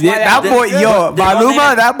 Bro, that's why That boy, yo,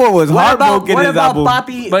 Maluma, that boy was heartbroken What in his about album.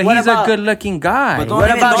 Papi? But what he's about, a good-looking guy. But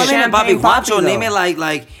What about don't name it Papi Champagne Papi, Juancho. Name though? it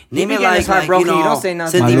like He name be it getting like his heart broken. You don't say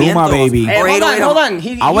nothing. Maluma, baby. Hey, Or hold on.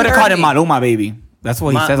 I would have called him heard me. Maluma, baby. That's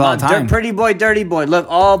what he says all the time. Pretty boy, dirty boy. Look,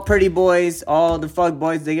 all pretty boys, all the fuck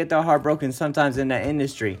boys, they get their heart broken sometimes in that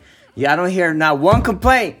industry. Yeah, I don't hear not one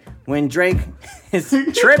complaint when Drake is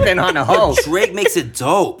tripping on a hoe. Drake makes it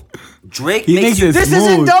dope. Drake He makes makes you. it This smooth.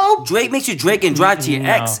 isn't dope. Drake makes you Drake and drive to your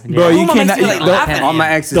ex. Bro, you Maluma makes cannot- me, like, don't- laugh at All him. my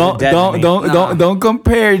exes are dead to me. Don't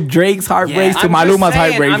compare Drake's heartbreaks to I'm just Maluma's saying,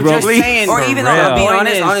 heartbreaks, I'm bro. just Please. saying, Or for even, real.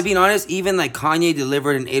 being honest, even like Kanye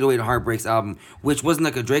delivered an 808 Heartbreaks album, which wasn't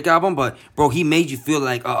like a Drake album, but bro, he made you feel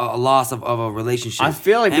like a loss of a relationship. I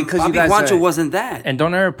feel like and because Papi you guys Juancho are- wasn't that. And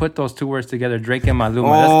don't ever put those two words together, Drake and Maluma.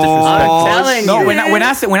 Oh, That's disrespectful. I'm telling No,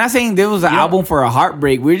 you. we're not saying there was an album for a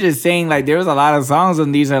heartbreak. We're just saying like there was a lot of songs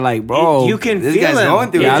and these are like, bro. You can This feel guy's him. going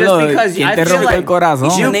through it. It's Yeah, just look, because quien I te feel rompe like el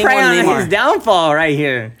corazón. you Name pray one on Neymar. his downfall right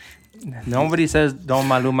here. Nobody says don't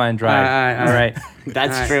Maluma and drive. All right.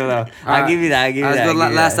 That's All right. true though. I'll give you that. I'll give you Let's that. go I'll give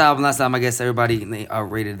you last that. album, I guess everybody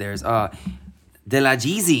rated theirs. De La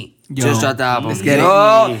Jeezy Yo, just dropped the album. let's get it.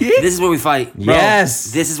 Yo, this is where we fight. Bro.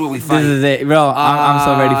 Yes. This is where we fight. This is it, bro. I'm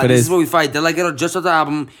so ready for This this. is where we fight. De La Ghetto just dropped the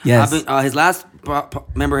album. Yes. His last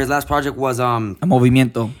project was A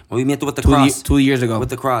Movimiento. Movimiento with the Cross. 2 years ago. With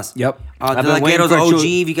the Cross. Yep. De I've La been waiting Ghetto's for OG.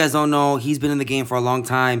 Chu- If you guys don't know, he's been in the game for a long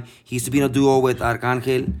time. He used to be in a duo with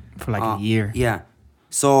Arcángel. For like a year. Yeah.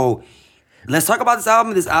 So let's talk about this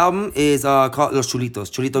album. This album is called Los Chulitos,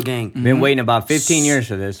 Chulito Gang. Been waiting about 15 years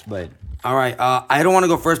for this, but All right. I don't want to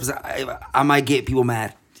go first because I might get people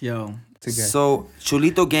mad. Yo. So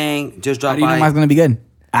Chulito Gang just How dropped do you know by. mine's gonna be good?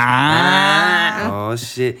 Ah. Oh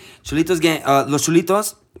shit! Chulitos Gang, Los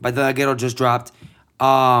Chulitos by De La Ghetto just dropped.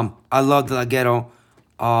 I love De La Ghetto.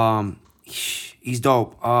 He's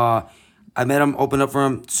dope. I met him, opened up for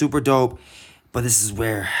him, super dope. But this is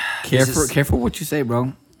where Careful what you say,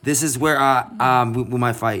 bro. This is where we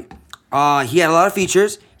might fight. He had a lot of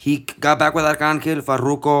features. He got back with Arcángel,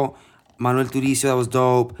 Farruko, Manuel Turicio, that was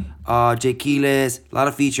dope. Jay Quiles, a lot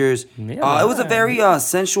of features. Yeah, It was a very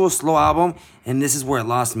sensual, slow album, and this is where it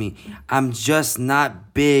lost me. I'm just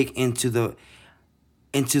not big into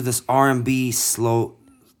this R&B slow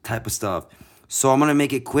type of stuff. So I'm gonna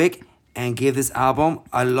make it quick and give this album.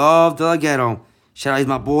 I love De La Ghetto. Shout out, he's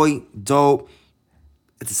my boy, dope.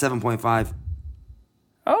 It's a 7.5.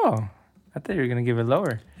 Oh, I thought you were gonna give it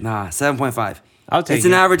lower. Nah, 7.5. I'll take It's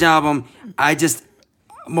an it. average album.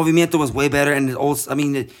 Movimiento was way better, and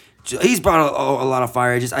he's brought a lot of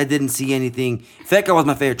fire. I didn't see anything. Feka was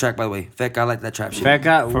my favorite track, by the way. Feka, I like that trap shit.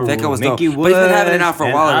 Feka was Mickey dope. But he's been having it Woods out for a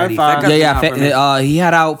and while already. Alpha. Feka's Yeah, been out for a minute. he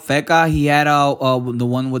had out Feka. He had out the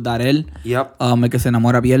one with Darel. Yep. El que se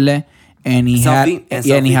enamora pierde. And he Selfie had and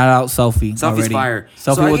yeah, and he Selfie. had out Selfie. Selfie's already. fire. Selfie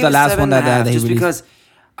So I was gave the it last one 7.5 that he just released. because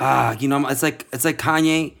it's like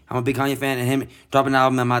Kanye. I'm a big Kanye fan, and him dropping an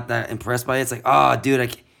album, I'm not that impressed by it. It's like,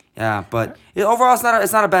 dude, but overall,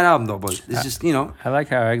 it's not a bad album though. But it's just I like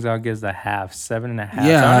how Exile gives the half, 7.5.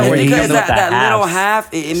 Yeah, so I don't know where he because comes up with that little halves.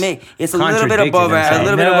 half, it's a little bit above, Contradicted a little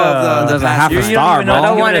himself. bit above the There's a past half a year. You don't star, even know bro.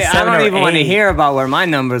 how to I give it a don't 7 or even want to 8. hear about where my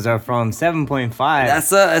numbers are from. 7.5.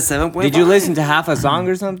 That's a 7.5. Did you listen to half a song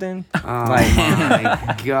or something? Oh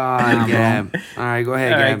my God, Gab. All right, go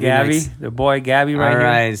ahead, All right, Gab. You're Gabby, next. the boy Gabby right All here.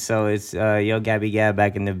 right, so it's Yo Gabby Gab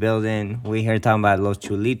back in the building. We here talking about Los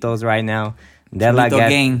Chulitos right now. De La Chulito Ghetto-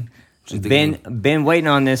 Gang. Been waiting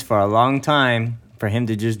on this for a long time for him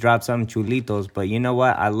to just drop some Chulitos, but you know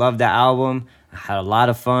what? I love that album. I had a lot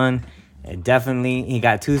of fun. And definitely, he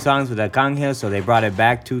got 2 songs with Arcángel, so they brought it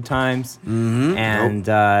back 2 times. Mm-hmm. And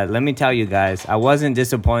let me tell you guys, I wasn't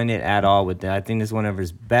disappointed at all with it. I think this is one of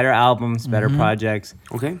his better albums, better projects.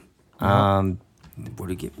 Okay. Um, What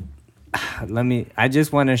do you give? I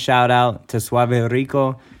just want to shout out to Suave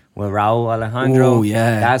Rico with Raul Alejandro. Oh,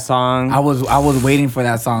 yeah. That song. I was waiting for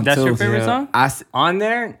that song That's too. your favorite song? On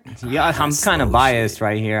there? Yeah, I'm kind of biased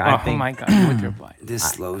right here. I Oh think. my God, with your boy. This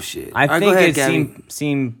slow shit. I All right, think go ahead, it's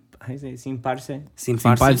Gabby. how do you say Sin Parce? Sin Sin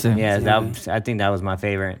Parce. Yeah, I think that was my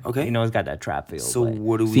favorite. Okay. You know, it's got that trap feel. So but-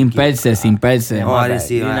 what do we Sin give? perse, sin perse. Oh, I didn't bad.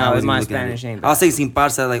 see it. You know, I wasn't my looking at Spanish it. ain't I'll bad. say sin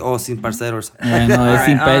parce, like, sin parceros. No, es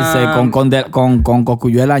sin perse um, con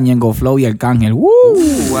Cocuyuela, Ñengo Flow y Arcángel. Woo!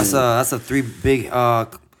 Ooh, that's a 3 big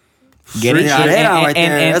Get it? tiradera right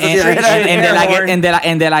there. That's a tiradera.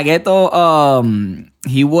 And De La Ghetto,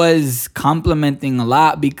 he was complimenting a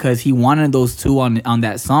lot because he wanted those 2 on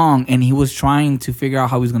that song, and he was trying to figure out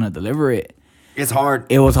how he was gonna deliver it. It's hard.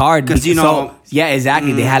 It was hard. 'Cause, you know, yeah,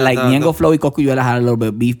 exactly. They had like Ñengo Flow y Cocuyuela had a little bit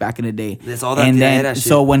of beef back in the day. That's all that and did, then, that shit.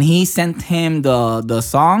 so when he sent him the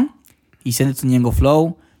song, he sent it to Ñengo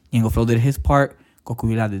Flow. Ñengo Flow did his part.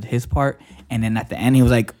 Cocuyuela did his part. And then at the end, he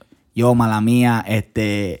was like, yo, mala mía,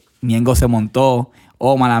 Ñengo se montó.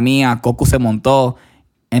 Oh, mala mía, Cocu se montó.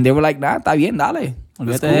 And they were like, nah, está bien, dale.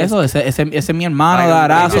 Olvídate de eso. Ese es mi hermano de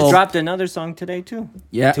They just Arazo. dropped another song today too.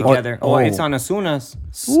 Yeah. Together. Oh. It's on Asuna's.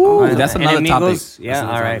 Ooh, that's another topic. Enemigos. Yeah,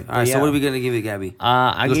 all right. All right, Yeah. so what are we going to give it, Gabby?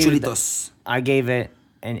 I Los gave it, chulitos. I gave it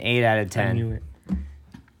an 8 out of I 10. knew it.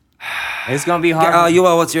 It's gonna be hard.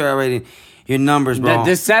 Yoel, what's your rating? Your numbers, bro.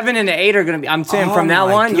 The 7 and the 8 are gonna be. I'm saying Oh from now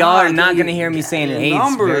my on, y'all are God, not dude, gonna hear me saying an 8.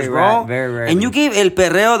 numbers, Very bro. rare, very rare. And you gave El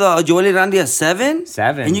Perreo, the Joel y Randy, a 7?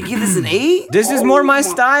 7. And you give this an 8? This is more my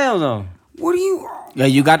style though. What are you... Yeah,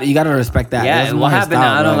 you got to respect that. Yeah, That's what more his happened?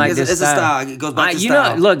 style, I don't bro. like It's this a style. style. It goes back to You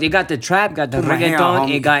style. know, look, it got the trap, got the Put my hair reggaeton, out,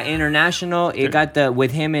 homie. it got international, it got the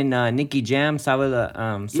with him and Nicky Jam, Sabe la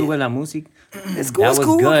Sube la Música. It's cool. That It's was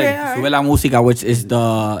cool. good. Okay, all right. Sube la música, which is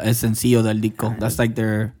el sencillo del disco. That's like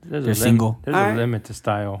their single. There's All a right. limit to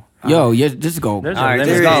style. Yo, yeah, just go. There's All a right, limit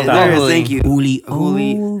there to it is. style. There it is. Juli. Thank you.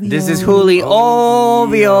 Juli. This is Juli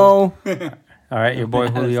Obvio. All right, your boy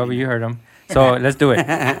Julio, you heard him. So let's do it.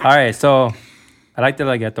 All right, so I like the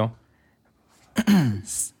Reggaeton.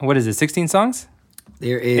 What is it, 16 songs?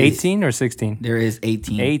 There is 18 or 16? There is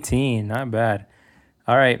 18. 18, not bad.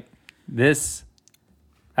 All right,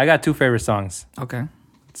 I got 2 favorite songs. Okay.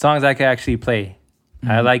 Songs I can actually play.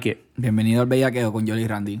 I like it. Bienvenido al Bellaqueo con Jolly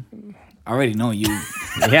Randy. I already know you.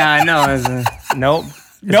 Yeah, I know. Nope.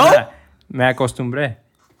 No? Me acostumbré.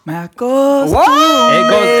 Me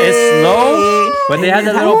acostumbré. It's slow, but they have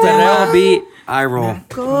the little perreo beat. I roll.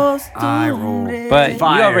 I roll. But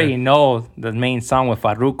Fire. you already know the main song with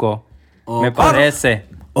Farruko. Oh, Me parece.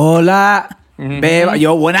 Hola. Beba.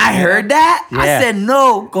 Yo, when I heard that, I Yeah. said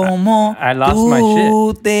no. Como I lost my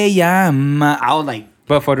tú te llamas. I was like,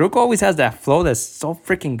 But Farruko always has that flow that's so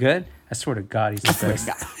freaking good. I swear to God, he's the best.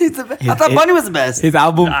 He's the best. I thought Bunny was the best. his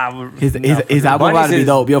album, Nah, his no, album Bunny's about to be his-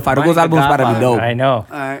 dope. Yo, Farruko's Bunny's the album's about to be godfather. dope. I know.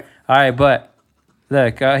 All right. All right, but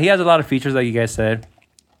look, he has a lot of features, like you guys said.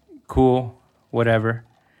 Cool, whatever.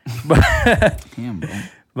 But Damn, bro.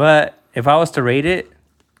 but if I was to rate it,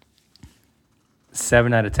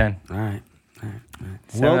 7 out of 10. All right.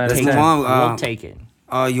 7 out of Let's 10. move on. We'll take it.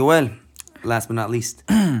 Yoel, last but not least.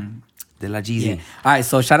 De La Jeezy. Yeah. All right,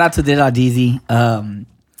 so shout out to De La Jeezy.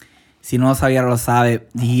 Si no sabía, lo sabe.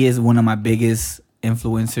 He is one of my biggest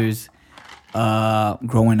influencers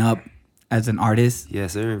growing up as an artist.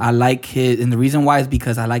 Yes, sir. I like his, and the reason why is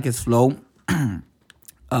because I like his flow.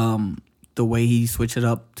 The way he switched it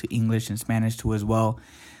up to English and Spanish too as well.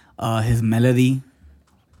 His melody,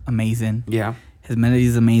 amazing. Yeah. His melody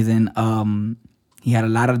is amazing. He had a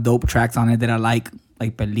lot of dope tracks on it that I like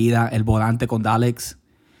Perdida, El Volante con Daleks.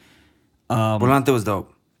 Volante was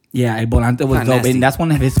dope. Yeah, El Volante was Kinda dope. nasty. And that's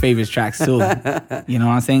one of his favorite tracks too. You know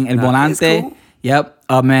what I'm saying? El Nah, it's Volante. cool. Yep.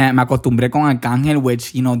 Me acostumbré con Arcángel,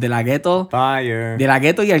 which, you know, De La Ghetto. Fire. De La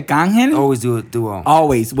Ghetto y Arcángel. Always do a duo.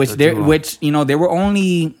 Always. Which The duo. you know, they were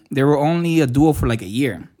only a duo for like a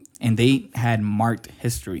year. And they had marked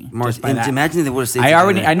history. just by that. Imagine if they would have stayed I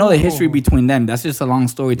together. know the history between them. That's just a long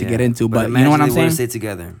story to Yeah. get into. But you imagine know what I'm they would've saying? stayed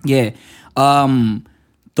together. Yeah.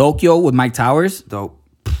 Tokyo with Mike Towers. Dope.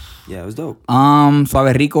 Yeah, it was dope.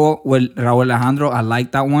 Suave Rico with Raúl Alejandro. I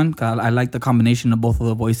like that one. 'Cause I like the combination of both of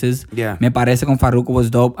the voices. Yeah. Me Parece con Farruko was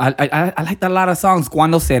dope. I liked a lot of songs.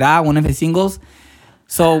 Cuando Será, one of his singles.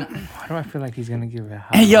 So, Why do I feel like he's going to give it a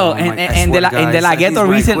high? and yo, my- and I and swear De La, to and God, De La he's Ghetto right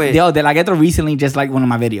recently, quick. yo, De La Ghetto recently just liked one of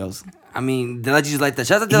my videos. I mean, De La Jeezy like that.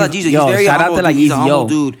 Shout out to De La Jeezy. He's Yo, very shout out humble. to La Dude. He's a Jeezy, humble yo.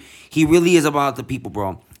 dude. He really is about the people,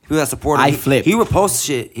 bro. He that support him. I flipped. He reposts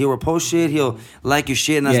shit. He'll repost shit. He'll like your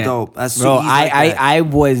shit, and that's Yeah. dope. That's Bro, he's like that. I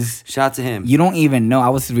was. Shout out to him. You don't even know. I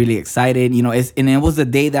was really excited. You know, and it was the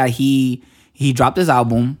day that he dropped his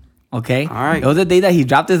album. Okay. All right. It was the day that he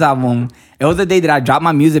dropped his album. It was the day that I dropped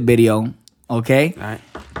my music video. Okay. All right.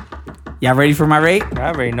 Y'all ready for my rate? I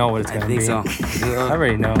already know what it's I going to be. think so. I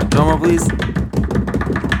already know. Drum roll, please.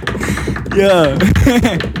 Yeah.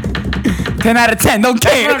 10 out of 10. Don't What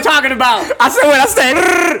I'm care. talking about. I said what I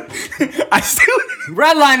said. I still.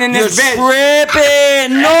 Redline in You're this bitch.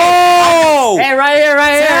 tripping. No. Hey, right here,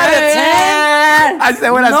 right here. 10 out of 10? I said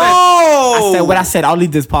what I said. No. I said what I said. I'll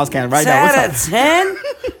leave this podcast right 10 now. out What's of up? 10?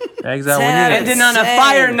 Exile, 10 out of Ending on a 10.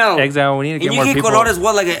 fire note. Exile, we need to And get you more get people. color as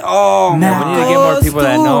well, like oh Nah. my We need to get more people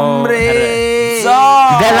that know. how to-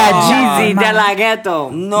 God. De La Jeezy, De La Ghetto.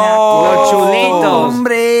 No. Los chulitos.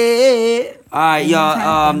 Hombre. All right, y'all.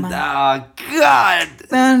 God. I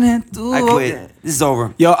quit. This is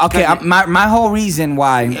over. Yo, okay. My whole reason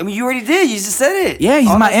why. I mean, you already did. You just said it. Yeah, he's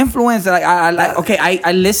my influence. Like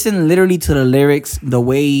I listen literally to the lyrics the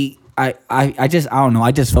way I don't know.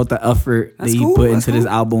 I just felt the effort that he put into this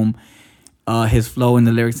album, his flow and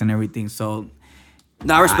the lyrics and everything. So,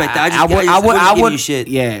 no, I respect that. I would give you shit.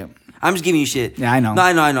 Yeah. I'm just giving you shit. Yeah, I know. No,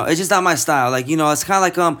 I know. It's just not my style. Like, you know, it's kind of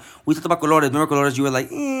like we talked about Colores. Remember Colores? You were like,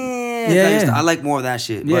 yeah. I like more of that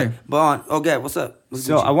shit. Yeah. But on. Okay, what's up?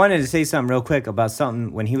 So I wanted to say something real quick about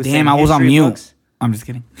something when he was saying Damn, I was on history mute. books. I'm just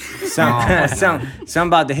kidding. Some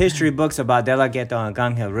about the history books about De La Ghetto and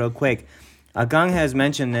Agangel real quick. Agangel has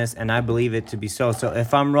mentioned this, and I believe it to be so. So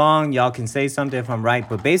if I'm wrong, y'all can say something if I'm right.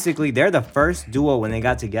 But basically, they're the first duo when they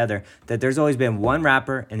got together that there's always been one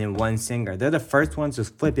rapper and then one singer. They're the first ones to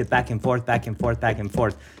flip it back and forth, back and forth, back and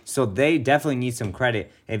forth. So they definitely need some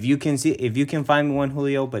credit. If you can find me one,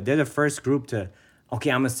 Julio, but they're the first group to, okay,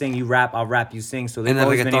 I'm gonna sing, you rap, I'll rap, you sing. So they've In the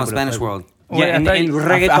always been able reggaeton to Spanish flip. world. Yeah, and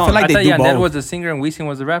reggaeton. I feel like they I thought do Yandel both. was the singer and Wisin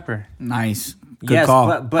was the rapper. Nice. Good Yes,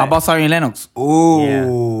 call. but- How about Sorry and Lennox?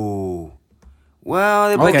 Ooh. Well,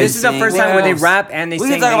 they both But this is the sing. first time where they rap and they We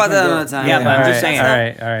sing. can talk about they that do another it. time. Yeah, Yeah. but I'm All just right, saying. all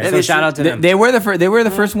right, all right. Maybe So shout out to them. They were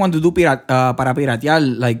the first one to do para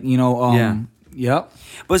piratear, like, you know. Yeah. Yep.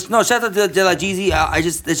 But no, shout out to De La Jeezy.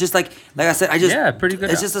 It's just like I said, pretty good.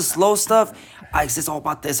 It's just the slow stuff. It's all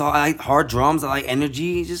about this. I like hard drums. I like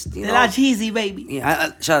energy. Just you know. cheesy, baby.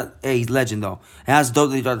 Yeah, hey, he's legend though. And that's dope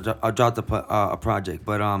that he dropped a project.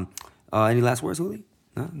 But any last words, Huli?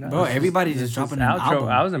 No? Bro, everybody's just dropping an album.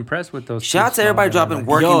 I was impressed with those. Shout out to everybody dropping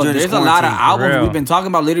working Yo, during this there's a lot of quarantine. albums. real. We've been talking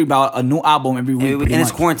about literally about a new album every week. And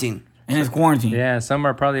it's quarantine. And it's quarantine. Yeah, some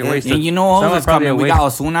are probably a waste. And you know some who's are probably coming? a We waste.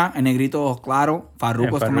 got Ozuna and Negrito Claro.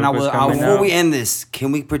 Farruko's coming out with an Farruko's coming album. Before out. we end this,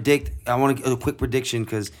 can we predict? I want to get a quick prediction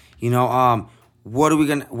because you know, what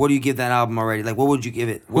do you give that album already? Like, what would you give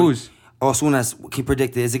it? Whose? Osuna's. Can you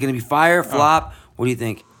predict it? Is it going to be fire, flop? What do you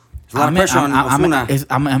think? There's a lot of pressure on Ozuna.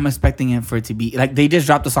 I'm expecting it for it to be like they just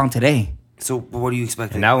dropped the song today. So, what do you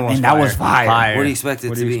expect? And that one was And that was fire. What do you expect it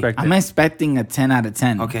What to do you be? expect? I'm expecting a 10 out of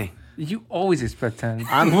 10. Okay. You always expect 10.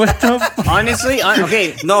 What the honestly,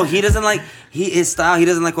 okay. No, he doesn't like his style. He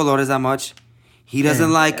doesn't like Colores that much. He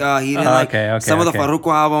doesn't like okay, some of the okay.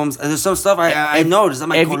 Farruko albums. And there's some stuff I noticed. I'm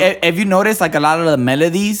like, If you notice, like a lot of the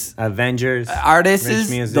melodies, Avengers, artists, Rich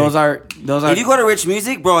Music. those are. if you go to Rich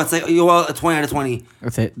Music, bro, it's like a 20 out of 20.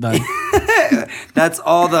 That's it. Done. That's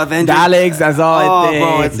all the Avengers. Dalex, that's all. Oh,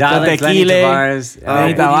 bro, it's Dalek, Lenny Tavares,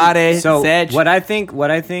 Lenny Tavares, So Sedge. what I think with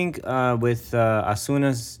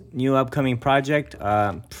Asuna's new upcoming project,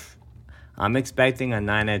 I'm expecting a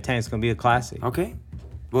 9 out of 10. It's gonna be a classic. Okay.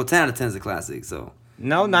 Well, 10 out of 10 is a classic, so.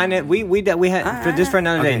 No, 9. We had for just for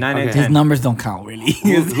another day. 9 out of okay. 10. His numbers don't count really.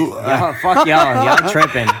 Y'all, fuck y'all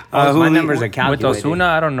tripping. My numbers are With calculated. Ozuna,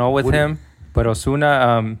 I don't know with him, but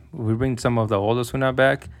Ozuna, we bring some of the old Ozuna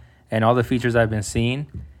back, and all the features I've been seeing,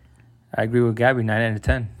 I agree with Gabby, 9 out of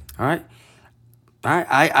 10. All right.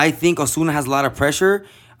 I think Ozuna has a lot of pressure.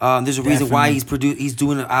 There's a reason why he's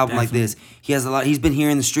doing an album like this. He has a lot. He's been here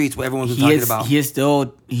in the streets what everyone's been talking about. He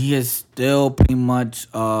is still pretty much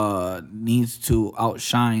needs to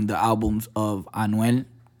outshine the albums of Anuel,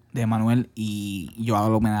 de Manuel, y Yo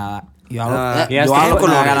Hablo Me Da Yo Hablo he has Yo to Hablo put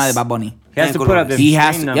Me Da Colores. Gana de Bad Bunny. He has to put up the He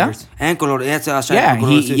has stream to- yeah. numbers. And Colores. That's what I was trying Yeah, to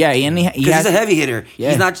Colores too. and he Because has he's a heavy hitter.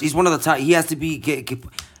 Yeah. He's one of the top. He has to be.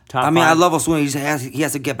 Top I mean, I five. love Ozuna. He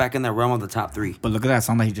has to get back in that realm of the top 3. But look at that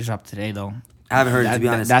song that he just dropped today, though. I haven't heard it, to be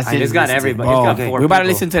honest. That's I it. didn't He's got listen to it. everybody. Oh, He's got okay. 4 We're about to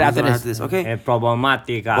people. listen to it after After this. this, okay. Es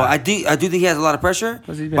problemática. Well, I do think he has a lot of pressure,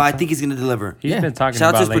 He's been but I talk- think he's gonna deliver. He's been talking Shout out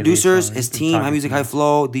about to his lately, producers, so his he's been team, talking High Music, to High them.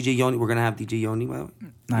 Flow, DJ Yoni. We're gonna have DJ Yoni. By the way.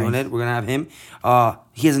 Nice. Yoned, we're gonna have him.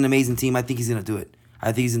 He has an amazing team. I think he's gonna do it. I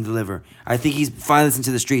think he's gonna deliver. I think he's finally listened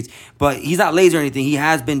to the streets, but he's not lazy or anything. He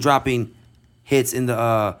has been dropping hits in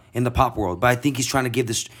the pop world, but I think he's trying to give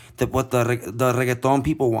what the reggaeton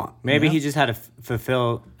people want. Maybe he just had to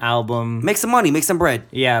fulfill album. Make some money, make some bread.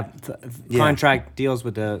 Yeah, Yeah. contract deals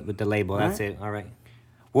with the label. That's Right. it. All right.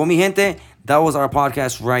 Well, mi gente, that was our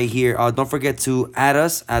podcast right here. Don't forget to add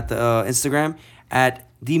us at the Instagram at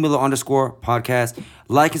 @DMiller_podcast.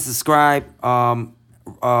 Like and subscribe on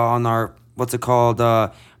our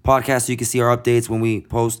podcast so you can see our updates when we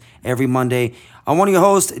post every Monday. I'm one of your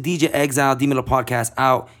hosts, DJ Exile, D-Miller Podcast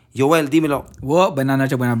out. Joel, dímelo. Well, buenas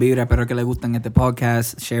noches, buenas vibras. Espero que les gusten este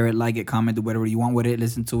podcast. Share it, like it, comment, do whatever you want with it.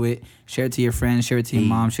 Listen to it. Share it to your friends. Share it to your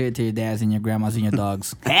mom. Share it to your dads and your grandmas and your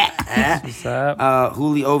dogs. What's up?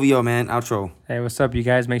 Juli Ovio, man. Outro. Hey, what's up, you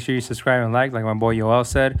guys? Make sure you subscribe and like my boy Yoel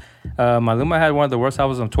said. Maluma had one of the worst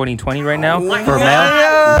albums of 2020 right now for a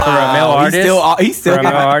male artist. He's still for a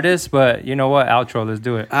male got artist, but you know what? Outro, let's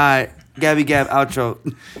do it. All right. Gabby Gab outro.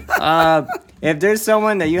 If there's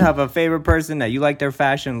someone that you have a favorite person that you like their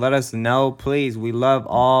fashion, let us know, please. We love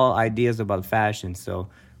all ideas about fashion, so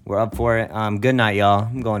we're up for it. Good night, y'all.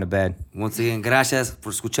 I'm going to bed. Once again, gracias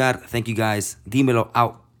por escuchar. Thank you guys. Dímelo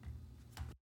out.